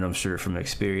learned, I'm sure, from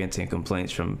experience and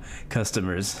complaints from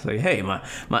customers. Like, hey, my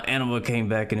animal came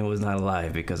back and it was not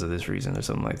alive because of this reason or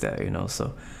something like that.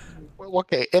 So Well,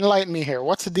 okay, enlighten me here.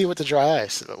 What's the deal with the dry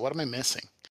ice? What am I missing?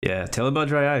 yeah, tell them about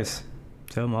dry ice.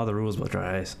 Tell them all the rules about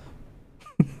dry ice.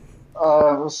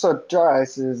 So dry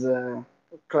ice is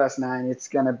class 9. It's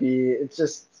gonna be it's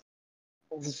just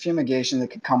it's fumigation that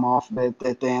could come off of it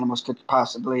that the animals could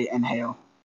possibly inhale.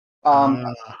 Um,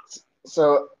 Ah,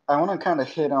 so I want to kind of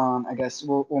hit on, I guess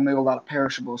we'll move a lot of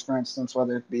perishables, for instance,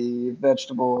 whether it be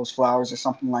vegetables, flowers, or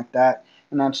something like that,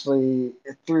 and actually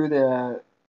through the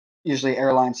usually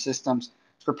airline systems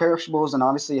for perishables, and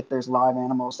obviously if there's live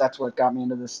animals, that's what got me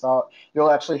into this thought.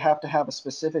 You'll actually have to have a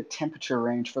specific temperature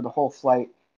range for the whole flight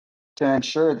to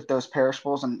ensure that those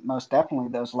perishables and most definitely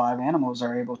those live animals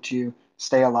are able to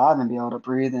stay alive and be able to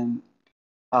breathe and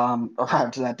arrive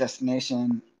to that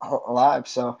destination alive.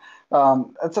 So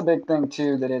that's a big thing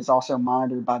too that is also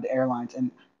monitored by the airlines. And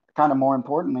kind of more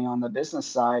importantly, on the business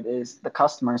side, is the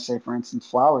customers. Say, for instance,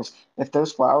 flowers. If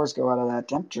those flowers go out of that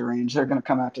temperature range, they're going to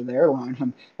come out to the airline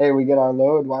and, hey, we get our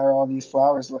load. Why are all these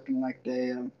flowers looking like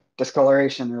they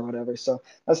discoloration or whatever? So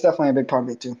that's definitely a big part of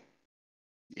it too.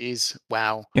 geez,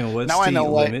 wow. What's Now I the know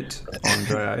why. limit on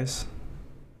dry ice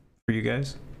for you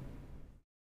guys?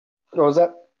 What was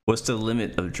that? What's the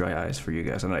limit of dry ice for you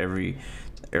guys? I know every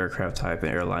aircraft type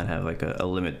and airline have like a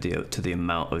limit to the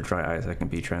amount of dry ice that can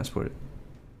be transported.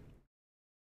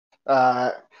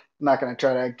 I'm not going to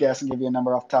try to guess and give you a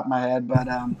number off the top of my head, but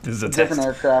This is a different test.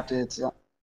 aircraft, it's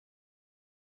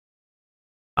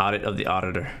Audit of the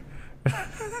auditor.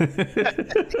 Get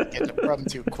the problem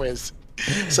to quiz.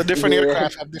 So different yeah.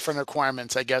 aircraft have different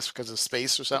requirements, I guess, because of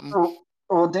space or something.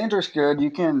 Well, dangerous good. You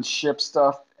can ship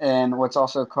stuff in what's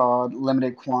also called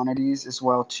limited quantities as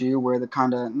well too, where the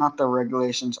kind of not the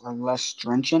regulations are less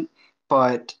stringent,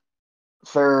 but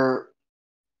they're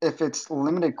if it's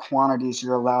limited quantities,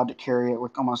 you're allowed to carry it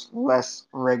with almost less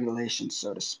regulations,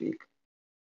 so to speak.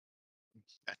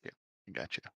 Got you.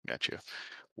 Got you. Got you.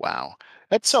 Wow.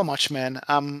 That's so much, man.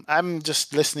 I'm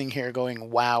just listening here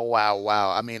going, wow, wow,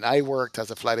 wow. I mean, I worked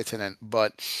as a flight attendant,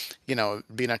 but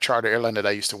being a charter airline that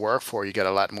I used to work for, you get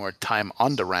a lot more time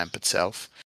on the ramp itself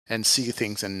and see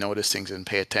things and notice things and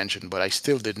pay attention. But I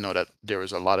still didn't know that there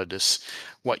was a lot of this,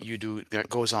 what you do that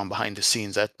goes on behind the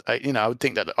scenes. That I would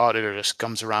think that the auditor just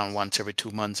comes around once every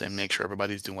 2 months and make sure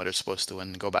everybody's doing what they're supposed to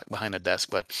and go back behind the desk.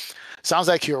 But sounds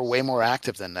like you're way more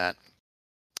active than that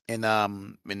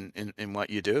in what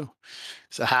you do.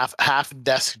 So half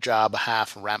desk job,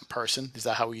 half ramp person. Is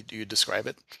that how you describe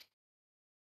it?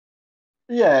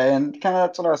 Yeah, and kind of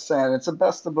that's what I was saying. It's the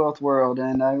best of both worlds,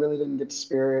 and I really didn't get to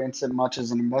experience it much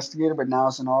as an investigator, but now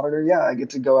as an auditor, yeah, I get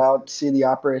to go out, see the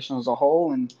operation as a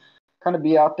whole, and kind of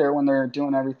be out there when they're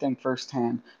doing everything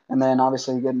firsthand. And then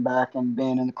obviously getting back and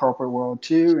being in the corporate world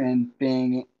too, and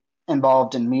being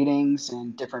involved in meetings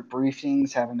and different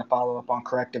briefings, having to follow up on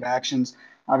corrective actions.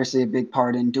 Obviously, a big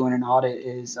part in doing an audit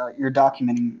is you're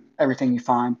documenting everything you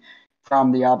find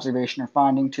from the observation or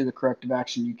finding to the corrective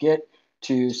action you get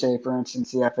to say, for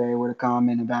instance, the FAA were to come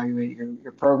and evaluate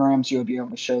your programs, you'll be able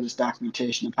to show this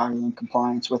documentation of how you're in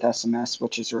compliance with SMS,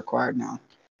 which is required now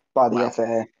by the Wow,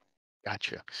 FAA.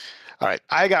 gotcha. All right,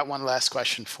 I got one last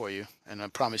question for you, and I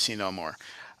promise you no more.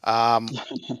 Um,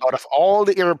 Out of all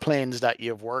the airplanes that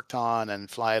you've worked on and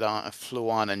flew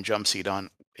on and jump seat on,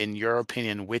 in your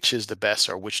opinion, which is the best,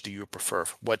 or which do you prefer?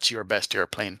 What's your best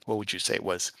airplane? What would you say it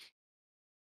was?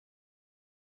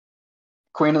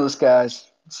 Queen of the Skies,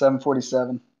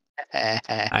 747.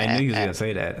 I knew he was gonna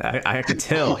say that. I could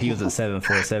tell he was a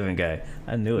 747 guy.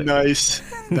 I knew it. Nice,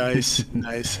 nice,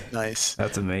 nice, nice.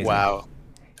 That's amazing. Wow,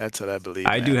 that's what I believe,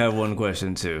 I do man. have one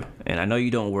question too, and I know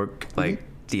you don't work Mhm. like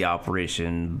the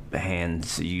operation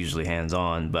usually hands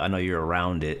on, but I know you're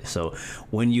around it. So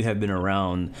when you have been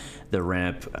around the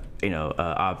ramp,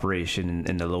 operation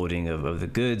and the loading of the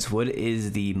goods, what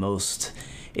is the most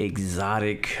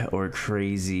exotic or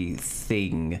crazy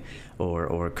thing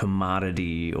or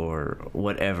commodity or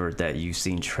whatever that you've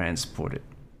seen transported?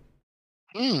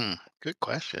 Good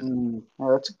question.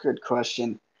 Oh, that's a good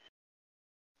question.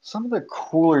 Some of the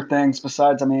cooler things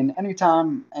besides, I mean,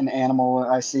 anytime an animal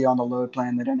I see on the load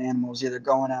plan that an animal is either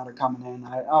going out or coming in,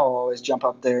 I'll always jump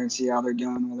up there and see how they're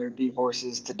doing, whether it be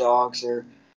horses to dogs or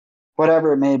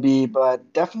whatever it may be.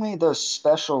 But definitely those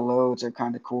special loads are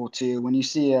kind of cool too. When you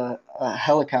see a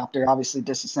helicopter obviously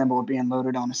disassembled being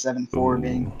loaded on a 7.4 Ooh.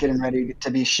 being getting ready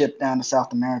to be shipped down to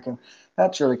South America,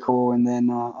 that's really cool. And then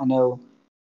I know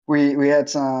we had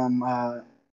some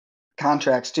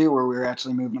contracts too where we were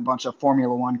actually moving a bunch of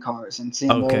Formula One cars and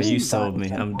seeing Okay, those you inside sold the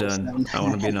me. I'm done. I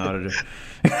want to be an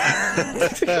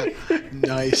 747. auditor.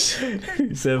 Nice.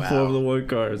 You said Wow. Formula One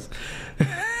cars.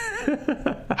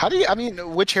 How do you, I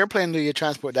mean, which airplane do you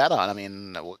transport that on? I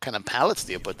mean, what kind of pallets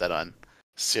do you put that on?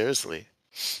 Seriously.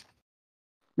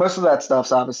 Most of that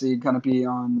stuff's obviously going to be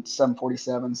on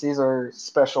 747s. These are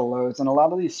special loads, and a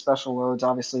lot of these special loads,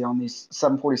 obviously on these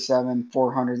 747,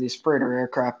 400, these freighter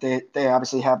aircraft, they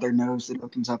obviously have their nose that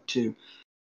opens up too.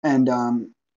 And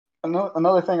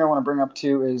another thing I want to bring up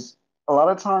too is a lot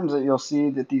of times that you'll see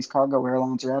that these cargo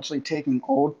airlines are actually taking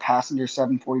old passenger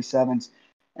 747s,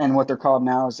 and what they're called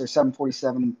now is their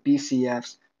 747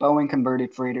 BCFs, Boeing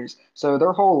converted freighters. So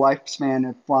their whole lifespan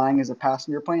of flying as a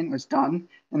passenger plane was done,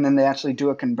 and then they actually do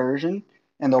a conversion,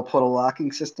 and they'll put a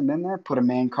locking system in there, put a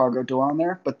main cargo door on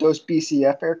there. But those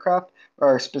BCF aircraft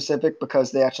are specific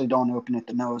because they actually don't open at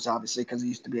the nose, obviously, because it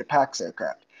used to be a PAX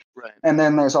aircraft. Right. And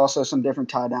then there's also some different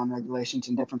tie down regulations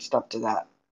and different stuff to that.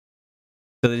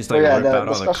 So they just But like yeah, rip the out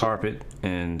the all the special carpet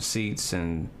and seats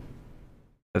and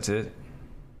that's it.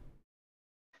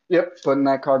 Yep, putting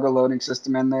that cargo loading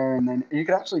system in there, and then you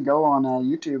could actually go on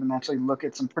YouTube and actually look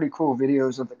at some pretty cool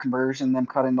videos of the conversion, them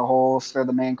cutting the holes for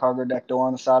the main cargo deck door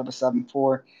on the side of a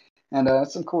 7.4, and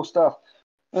it's some cool stuff.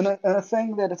 And a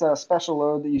thing that is a special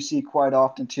load that you see quite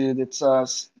often too, that's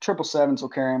 777s will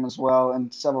carry them as well,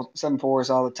 and several 7.4s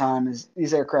all the time, is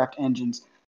these aircraft engines.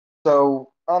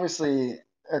 So obviously,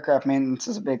 aircraft maintenance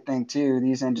is a big thing too.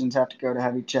 These engines have to go to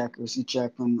heavy check, OC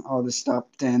check, and all this stuff,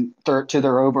 and to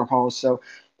their overhauls. So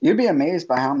you'd be amazed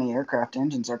by how many aircraft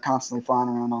engines are constantly flying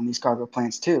around on these cargo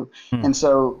planes too. Hmm. And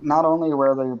so not only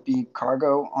will there be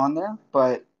cargo on there,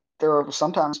 but there will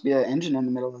sometimes be an engine in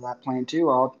the middle of that plane too,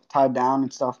 all tied down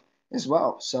and stuff as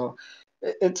well. So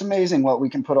it's amazing what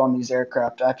we can put on these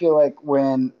aircraft. I feel like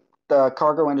when the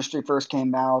cargo industry first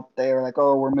came out, they were like,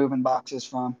 "Oh, we're moving boxes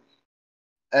from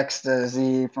X to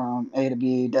Z, from A to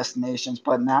B destinations."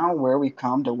 But now, where we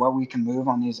come to what we can move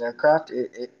on these aircraft,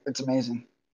 it's amazing.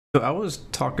 So I was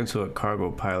talking to a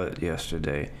cargo pilot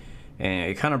yesterday,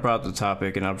 and it kind of brought up the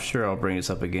topic, and I'm sure I'll bring this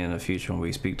up again in the future when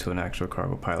we speak to an actual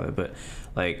cargo pilot. But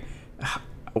like,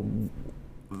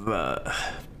 uh,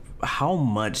 how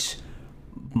much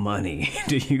money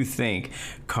do you think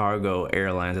cargo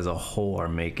airlines as a whole are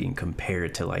making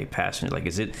compared to like passenger? Like,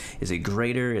 is it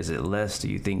greater? Is it less? Do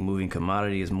you think moving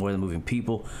commodity is more than moving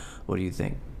people? What do you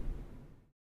think?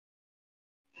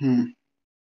 Hmm.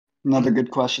 Another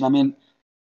good question. I mean,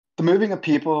 the moving of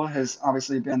people has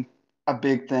obviously been a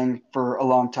big thing for a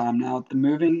long time now. The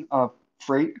moving of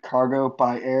freight cargo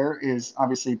by air is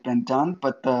obviously been done,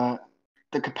 but the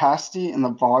capacity and the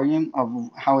volume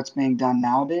of how it's being done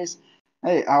nowadays.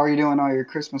 Hey, how are you doing all your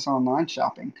Christmas online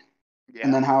shopping? And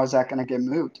Yeah. then how is that going to get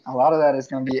moved? A lot of that is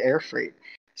going to be air freight.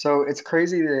 So it's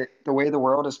crazy that the way the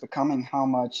world is becoming, how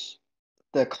much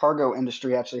the cargo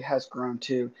industry actually has grown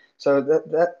too. So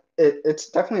it's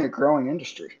definitely a growing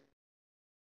industry.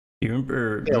 You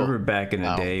remember Yo. back in the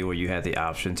Wow. day where you had the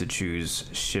option to choose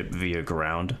ship via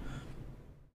ground?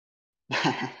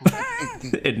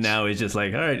 And now it's just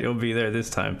like, all right, you'll be there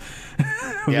this time.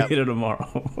 We'll be Yeah. here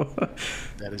tomorrow.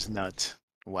 That is nuts.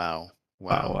 Wow.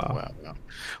 Wow, Wow. wow. Wow. Wow.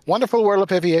 Wonderful world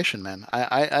of aviation, man.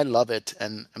 I love it.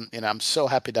 And, I'm so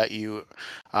happy that you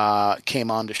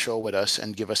came on the show with us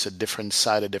and give us a different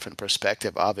side, a different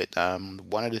perspective of it.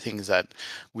 One of the things that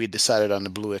we decided on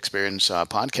the Blu-XPerience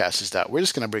podcast is that we're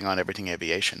just going to bring on everything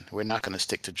aviation. We're not going to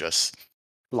stick to just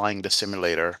flying the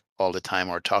simulator all the time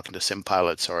or talking to sim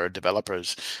pilots or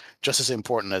developers. Just as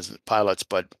important as pilots,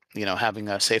 but having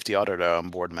a safety auditor on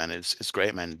board, man, is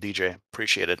great, man. DJ,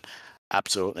 appreciate it.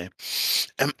 Absolutely.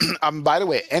 By the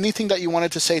way, anything that you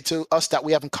wanted to say to us that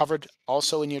we haven't covered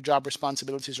also in your job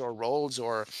responsibilities or roles,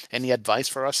 or any advice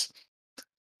for us?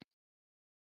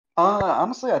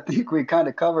 Honestly, I think we kind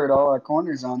of covered all our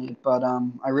corners on it, but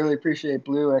I really appreciate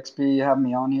Blue XP having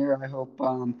me on here. I hope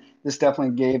this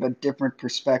definitely gave a different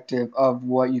perspective of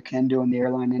what you can do in the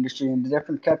airline industry and the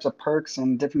different types of perks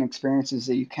and different experiences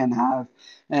that you can have,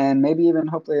 and maybe even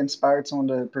hopefully inspired someone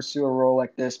to pursue a role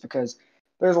like this because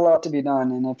there's a lot to be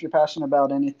done, and if you're passionate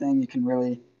about anything, you can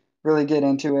really, really get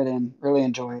into it and really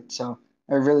enjoy it. So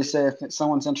I really say if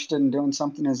someone's interested in doing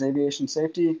something as aviation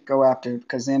safety, go after it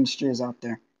because the industry is out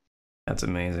there. That's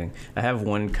amazing. I have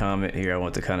one comment here I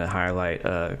want to kind of highlight,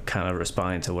 kind of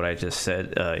responding to what I just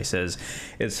said. He says,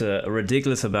 it's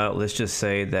ridiculous about, let's just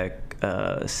say that,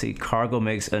 cargo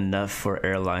makes enough for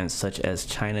airlines such as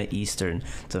China Eastern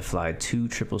to fly 2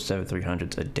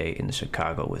 777-300s a day in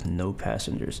Chicago with no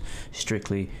passengers,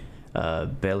 strictly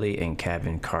belly and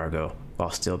cabin cargo, while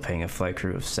still paying a flight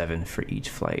crew of 7 for each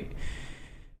flight.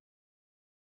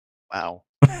 Wow.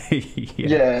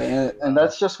 Yeah, and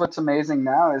that's just what's amazing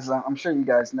now is I'm sure you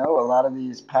guys know a lot of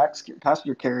these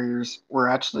passenger carriers were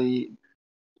actually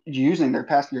using their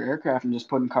passenger aircraft and just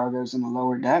putting cargoes in the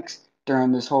lower decks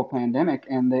during this whole pandemic,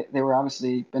 and they were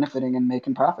obviously benefiting and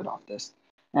making profit off this.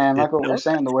 And like what we were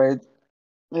saying, the way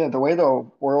the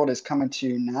world is coming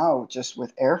to now, just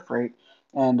with air freight,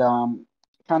 and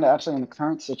kind of actually in the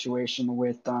current situation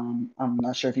with I'm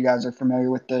not sure if you guys are familiar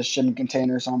with the shipping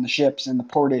containers on the ships and the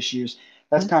port issues.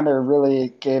 That's kind of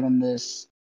really given this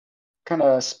kind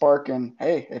of spark in,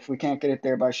 hey, if we can't get it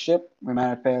there by ship, we might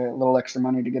have to pay a little extra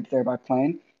money to get it there by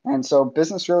plane. And so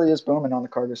business really is booming on the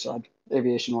cargo side,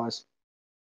 aviation wise.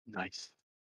 Nice.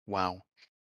 Wow.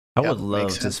 I Yep, would makes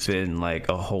love to sense. spend like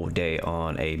a whole day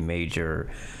on a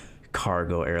major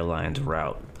cargo airlines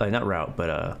route, like not route,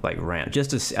 but like ramp.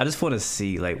 Just to see, I just want to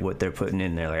see like what they're putting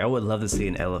in there. Like I would love to see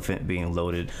an elephant being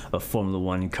loaded, a Formula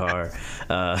One car,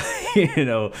 a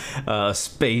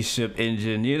spaceship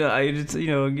engine. I just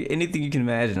anything you can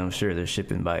imagine. I'm sure they're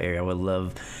shipping by air. I would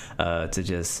love to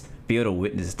just be able to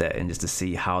witness that and just to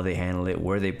see how they handle it,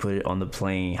 where they put it on the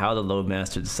plane, how the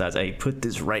loadmaster decides, hey, put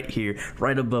this right here,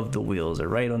 right above the wheels or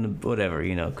right on the whatever,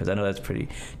 because I know that's pretty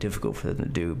difficult for them to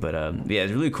do. But yeah,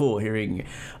 it's really cool hearing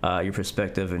your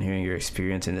perspective and hearing your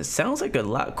experience. And it sounds like a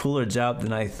lot cooler job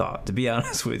than I thought, to be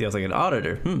honest with you. I was like, an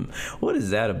auditor, what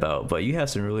is that about? But you have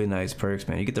some really nice perks,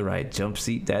 man. You get the right jump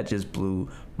seat. That just blew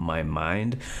my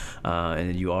mind.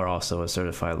 And you are also a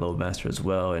certified loadmaster as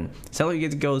well, and it sounds like you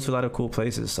get to go to a lot of cool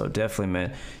places. So definitely,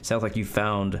 man, sounds like you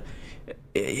found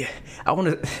it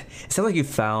sounds like you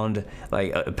found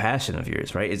like a passion of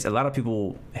yours, right? It's a lot of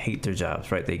people hate their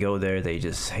jobs, right? They go there, they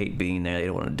just hate being there, they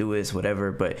don't want to do it,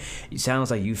 whatever. But it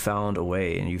sounds like you found a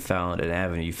way, and you found an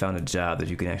avenue, you found a job that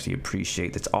you can actually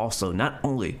appreciate, that's also not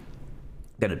only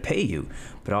gonna pay you,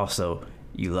 but also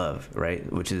you love, right?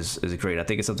 Which is great. I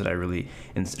think it's something I really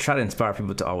try to inspire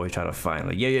people to always try to find.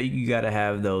 Like, yeah, you got to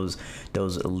have those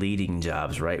leading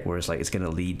jobs, right? Where it's like it's going to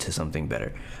lead to something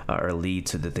better, or lead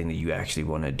to the thing that you actually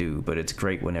want to do. But it's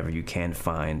great whenever you can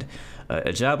find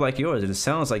a job like yours. And it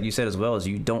sounds like you said as well, as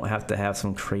you don't have to have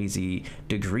some crazy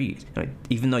degree,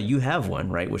 even though you have one,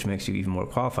 right? Which makes you even more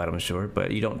qualified, I'm sure.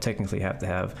 But you don't technically have to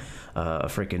have a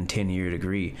freaking 10-year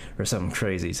degree or something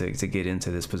crazy to get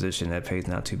into this position that pays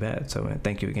not too bad. So, man,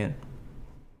 thank you again.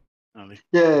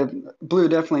 Yeah, Blue,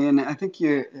 definitely. And I think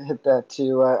you hit that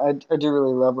too. I do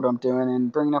really love what I'm doing,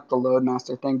 and bringing up the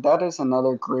Loadmaster thing, that is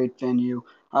another great venue.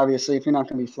 Obviously, if you're not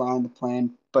going to be flying the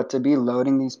plane, but to be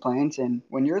loading these planes, and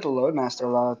when you're the Loadmaster, a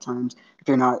lot of times, if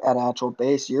you're not at actual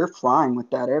base, you're flying with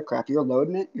that aircraft. You're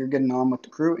loading it, you're getting on with the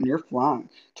crew, and you're flying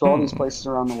to all these places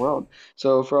around the world.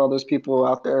 So for all those people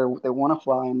out there that want to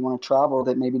fly and want to travel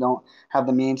that maybe don't have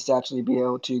the means to actually be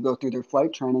able to go through their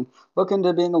flight training, look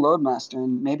into being a Loadmaster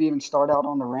and maybe even start out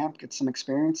on the ramp, get some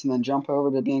experience, and then jump over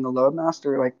to being a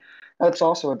Loadmaster. Like, that's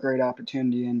also a great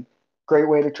opportunity and great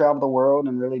way to travel the world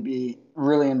and really be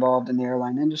really involved in the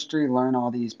airline industry, learn all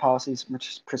these policies,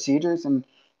 procedures. And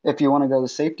if you want to go the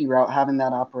safety route, having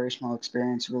that operational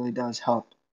experience really does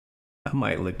help. I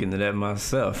might look into that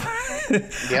myself.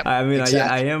 Yep, I mean, exactly.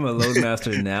 I am a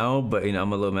loadmaster now, but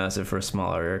I'm a loadmaster for a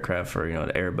smaller aircraft for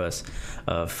the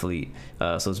Airbus fleet.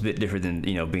 So it's a bit different than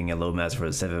being a loadmaster for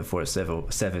a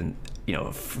 747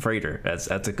 freighter. That's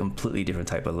a completely different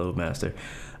type of loadmaster.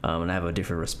 And I have a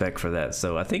different respect for that.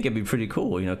 So I think it'd be pretty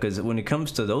cool, because when it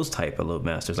comes to those type of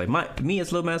loadmasters, like me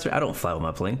as loadmaster, I don't fly with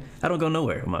my plane. I don't go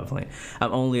nowhere with my plane.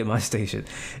 I'm only at my station.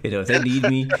 If they need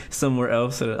me somewhere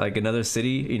else, like another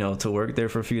city, to work there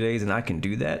for a few days, and I can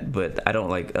do that. But I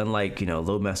don't unlike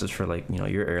loadmasters for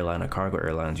your airline or cargo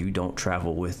airlines, you don't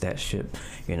travel with that ship,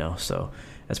 So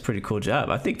that's a pretty cool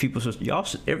job. I think people should,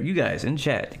 you guys in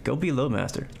chat, go be a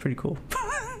loadmaster. It's pretty cool.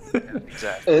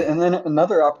 Exactly. And then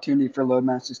another opportunity for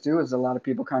Loadmasters too, is a lot of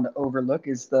people kind of overlook,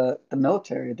 is the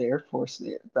military, the Air Force,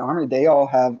 the Army. They all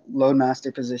have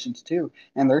Loadmaster positions too,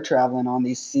 and they're traveling on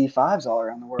these C5s all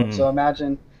around the world. So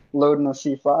imagine loading a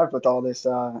C5 with all this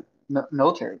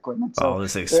military equipment. So all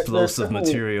this there's explosive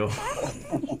material.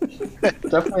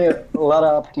 definitely a lot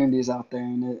of opportunities out there,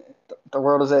 and the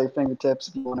world is at your fingertips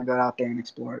if you want to go out there and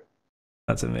explore it.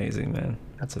 That's amazing, man.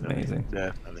 That's amazing.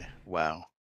 Definitely. Wow.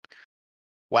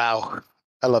 Wow.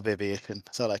 I love Aviation.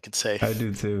 That's all I can say. I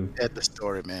do too. End the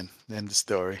story, man. End the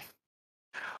story.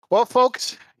 Well,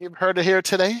 folks, you've heard it here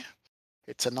today.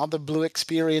 It's another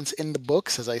Blu-XPerience in the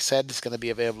books. As I said, it's going to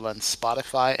be available on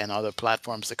Spotify and other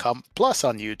platforms to come, plus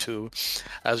on YouTube,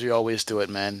 as we always do it,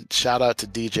 man. Shout out to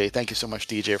DJ. Thank you so much,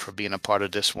 DJ, for being a part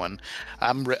of this one.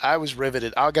 I was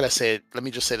riveted. I gotta say, let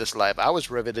me just say this live. I was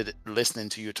riveted listening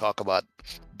to you talk about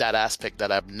that aspect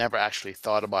that I've never actually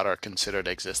thought about or considered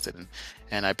existed,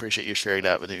 and I appreciate you sharing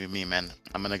that with me, man.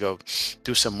 I'm gonna go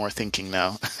do some more thinking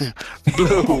now.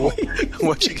 Blue,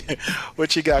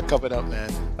 what you got coming up,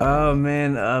 man? Oh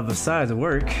man, besides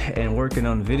work and working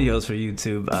on videos for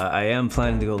YouTube, I am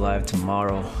planning to go live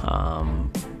tomorrow.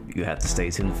 You have to stay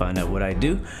tuned to find out what I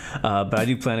do, but I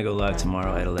do plan to go live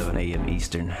tomorrow at 11 a.m.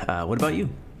 Eastern. What about you?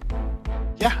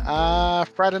 Yeah,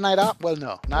 Friday night out. Well,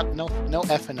 no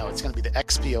F&O. It's gonna be the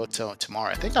XPO tomorrow.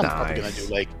 I think I'm probably gonna do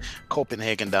like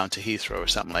Copenhagen down to Heathrow or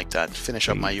something like that. Finish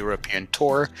up my European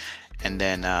tour, and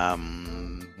then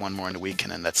one more in the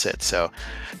weekend, and that's it. So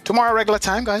tomorrow, regular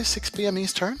time, guys, 6 p.m.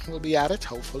 Eastern. We'll be at it,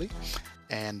 hopefully,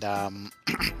 and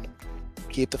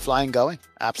keep the flying going.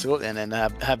 Absolutely. And then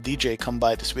have DJ come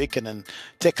by this weekend and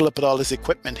take a look at all this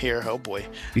equipment here. Oh boy.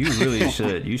 You really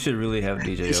should. You should really have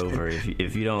DJ over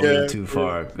if you don't live too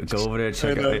far. Go over there,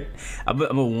 check out it. I'm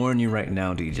gonna warn you right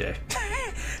now, DJ,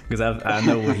 because I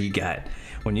know what he got.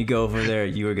 When you go over there,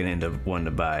 you are gonna end up wanting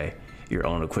to buy your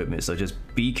own equipment. So just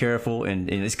be careful, and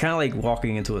it's kind of like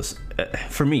walking into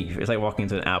for me, it's like walking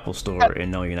into an Apple store and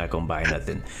knowing you're not gonna buy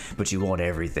nothing, but you want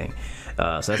everything.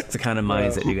 So that's the kind of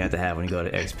mindset you have to have when you go to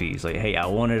XP. It's like, hey, I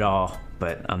want it all,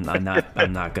 but I'm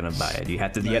not gonna buy it. You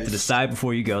have to decide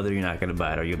before you go that you're not gonna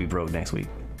buy it, or you'll be broke next week.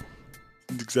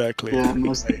 Exactly. Yeah,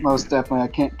 most definitely. I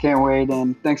can't wait.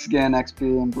 And thanks again, XP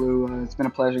and Blue. It's been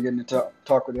a pleasure getting to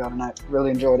talk with you all tonight.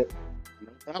 Really enjoyed it.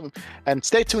 And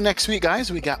stay tuned next week, guys.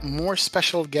 We got more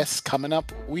special guests coming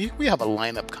up. We have a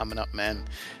lineup coming up, man.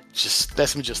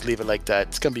 Let me just leave it like that.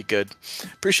 It's gonna be good.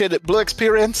 Appreciate it.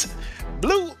 Blu-XPerience.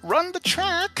 Blue, run the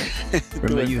track.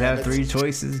 Remember, you have 3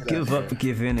 choices: give up,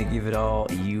 give in, and give it all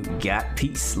you got.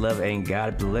 Peace, love, and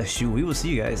God bless you. We will see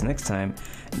you guys next time.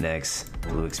 Next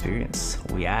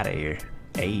Blu-XPerience. We out of here.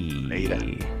 Hey.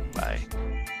 Later. Bye.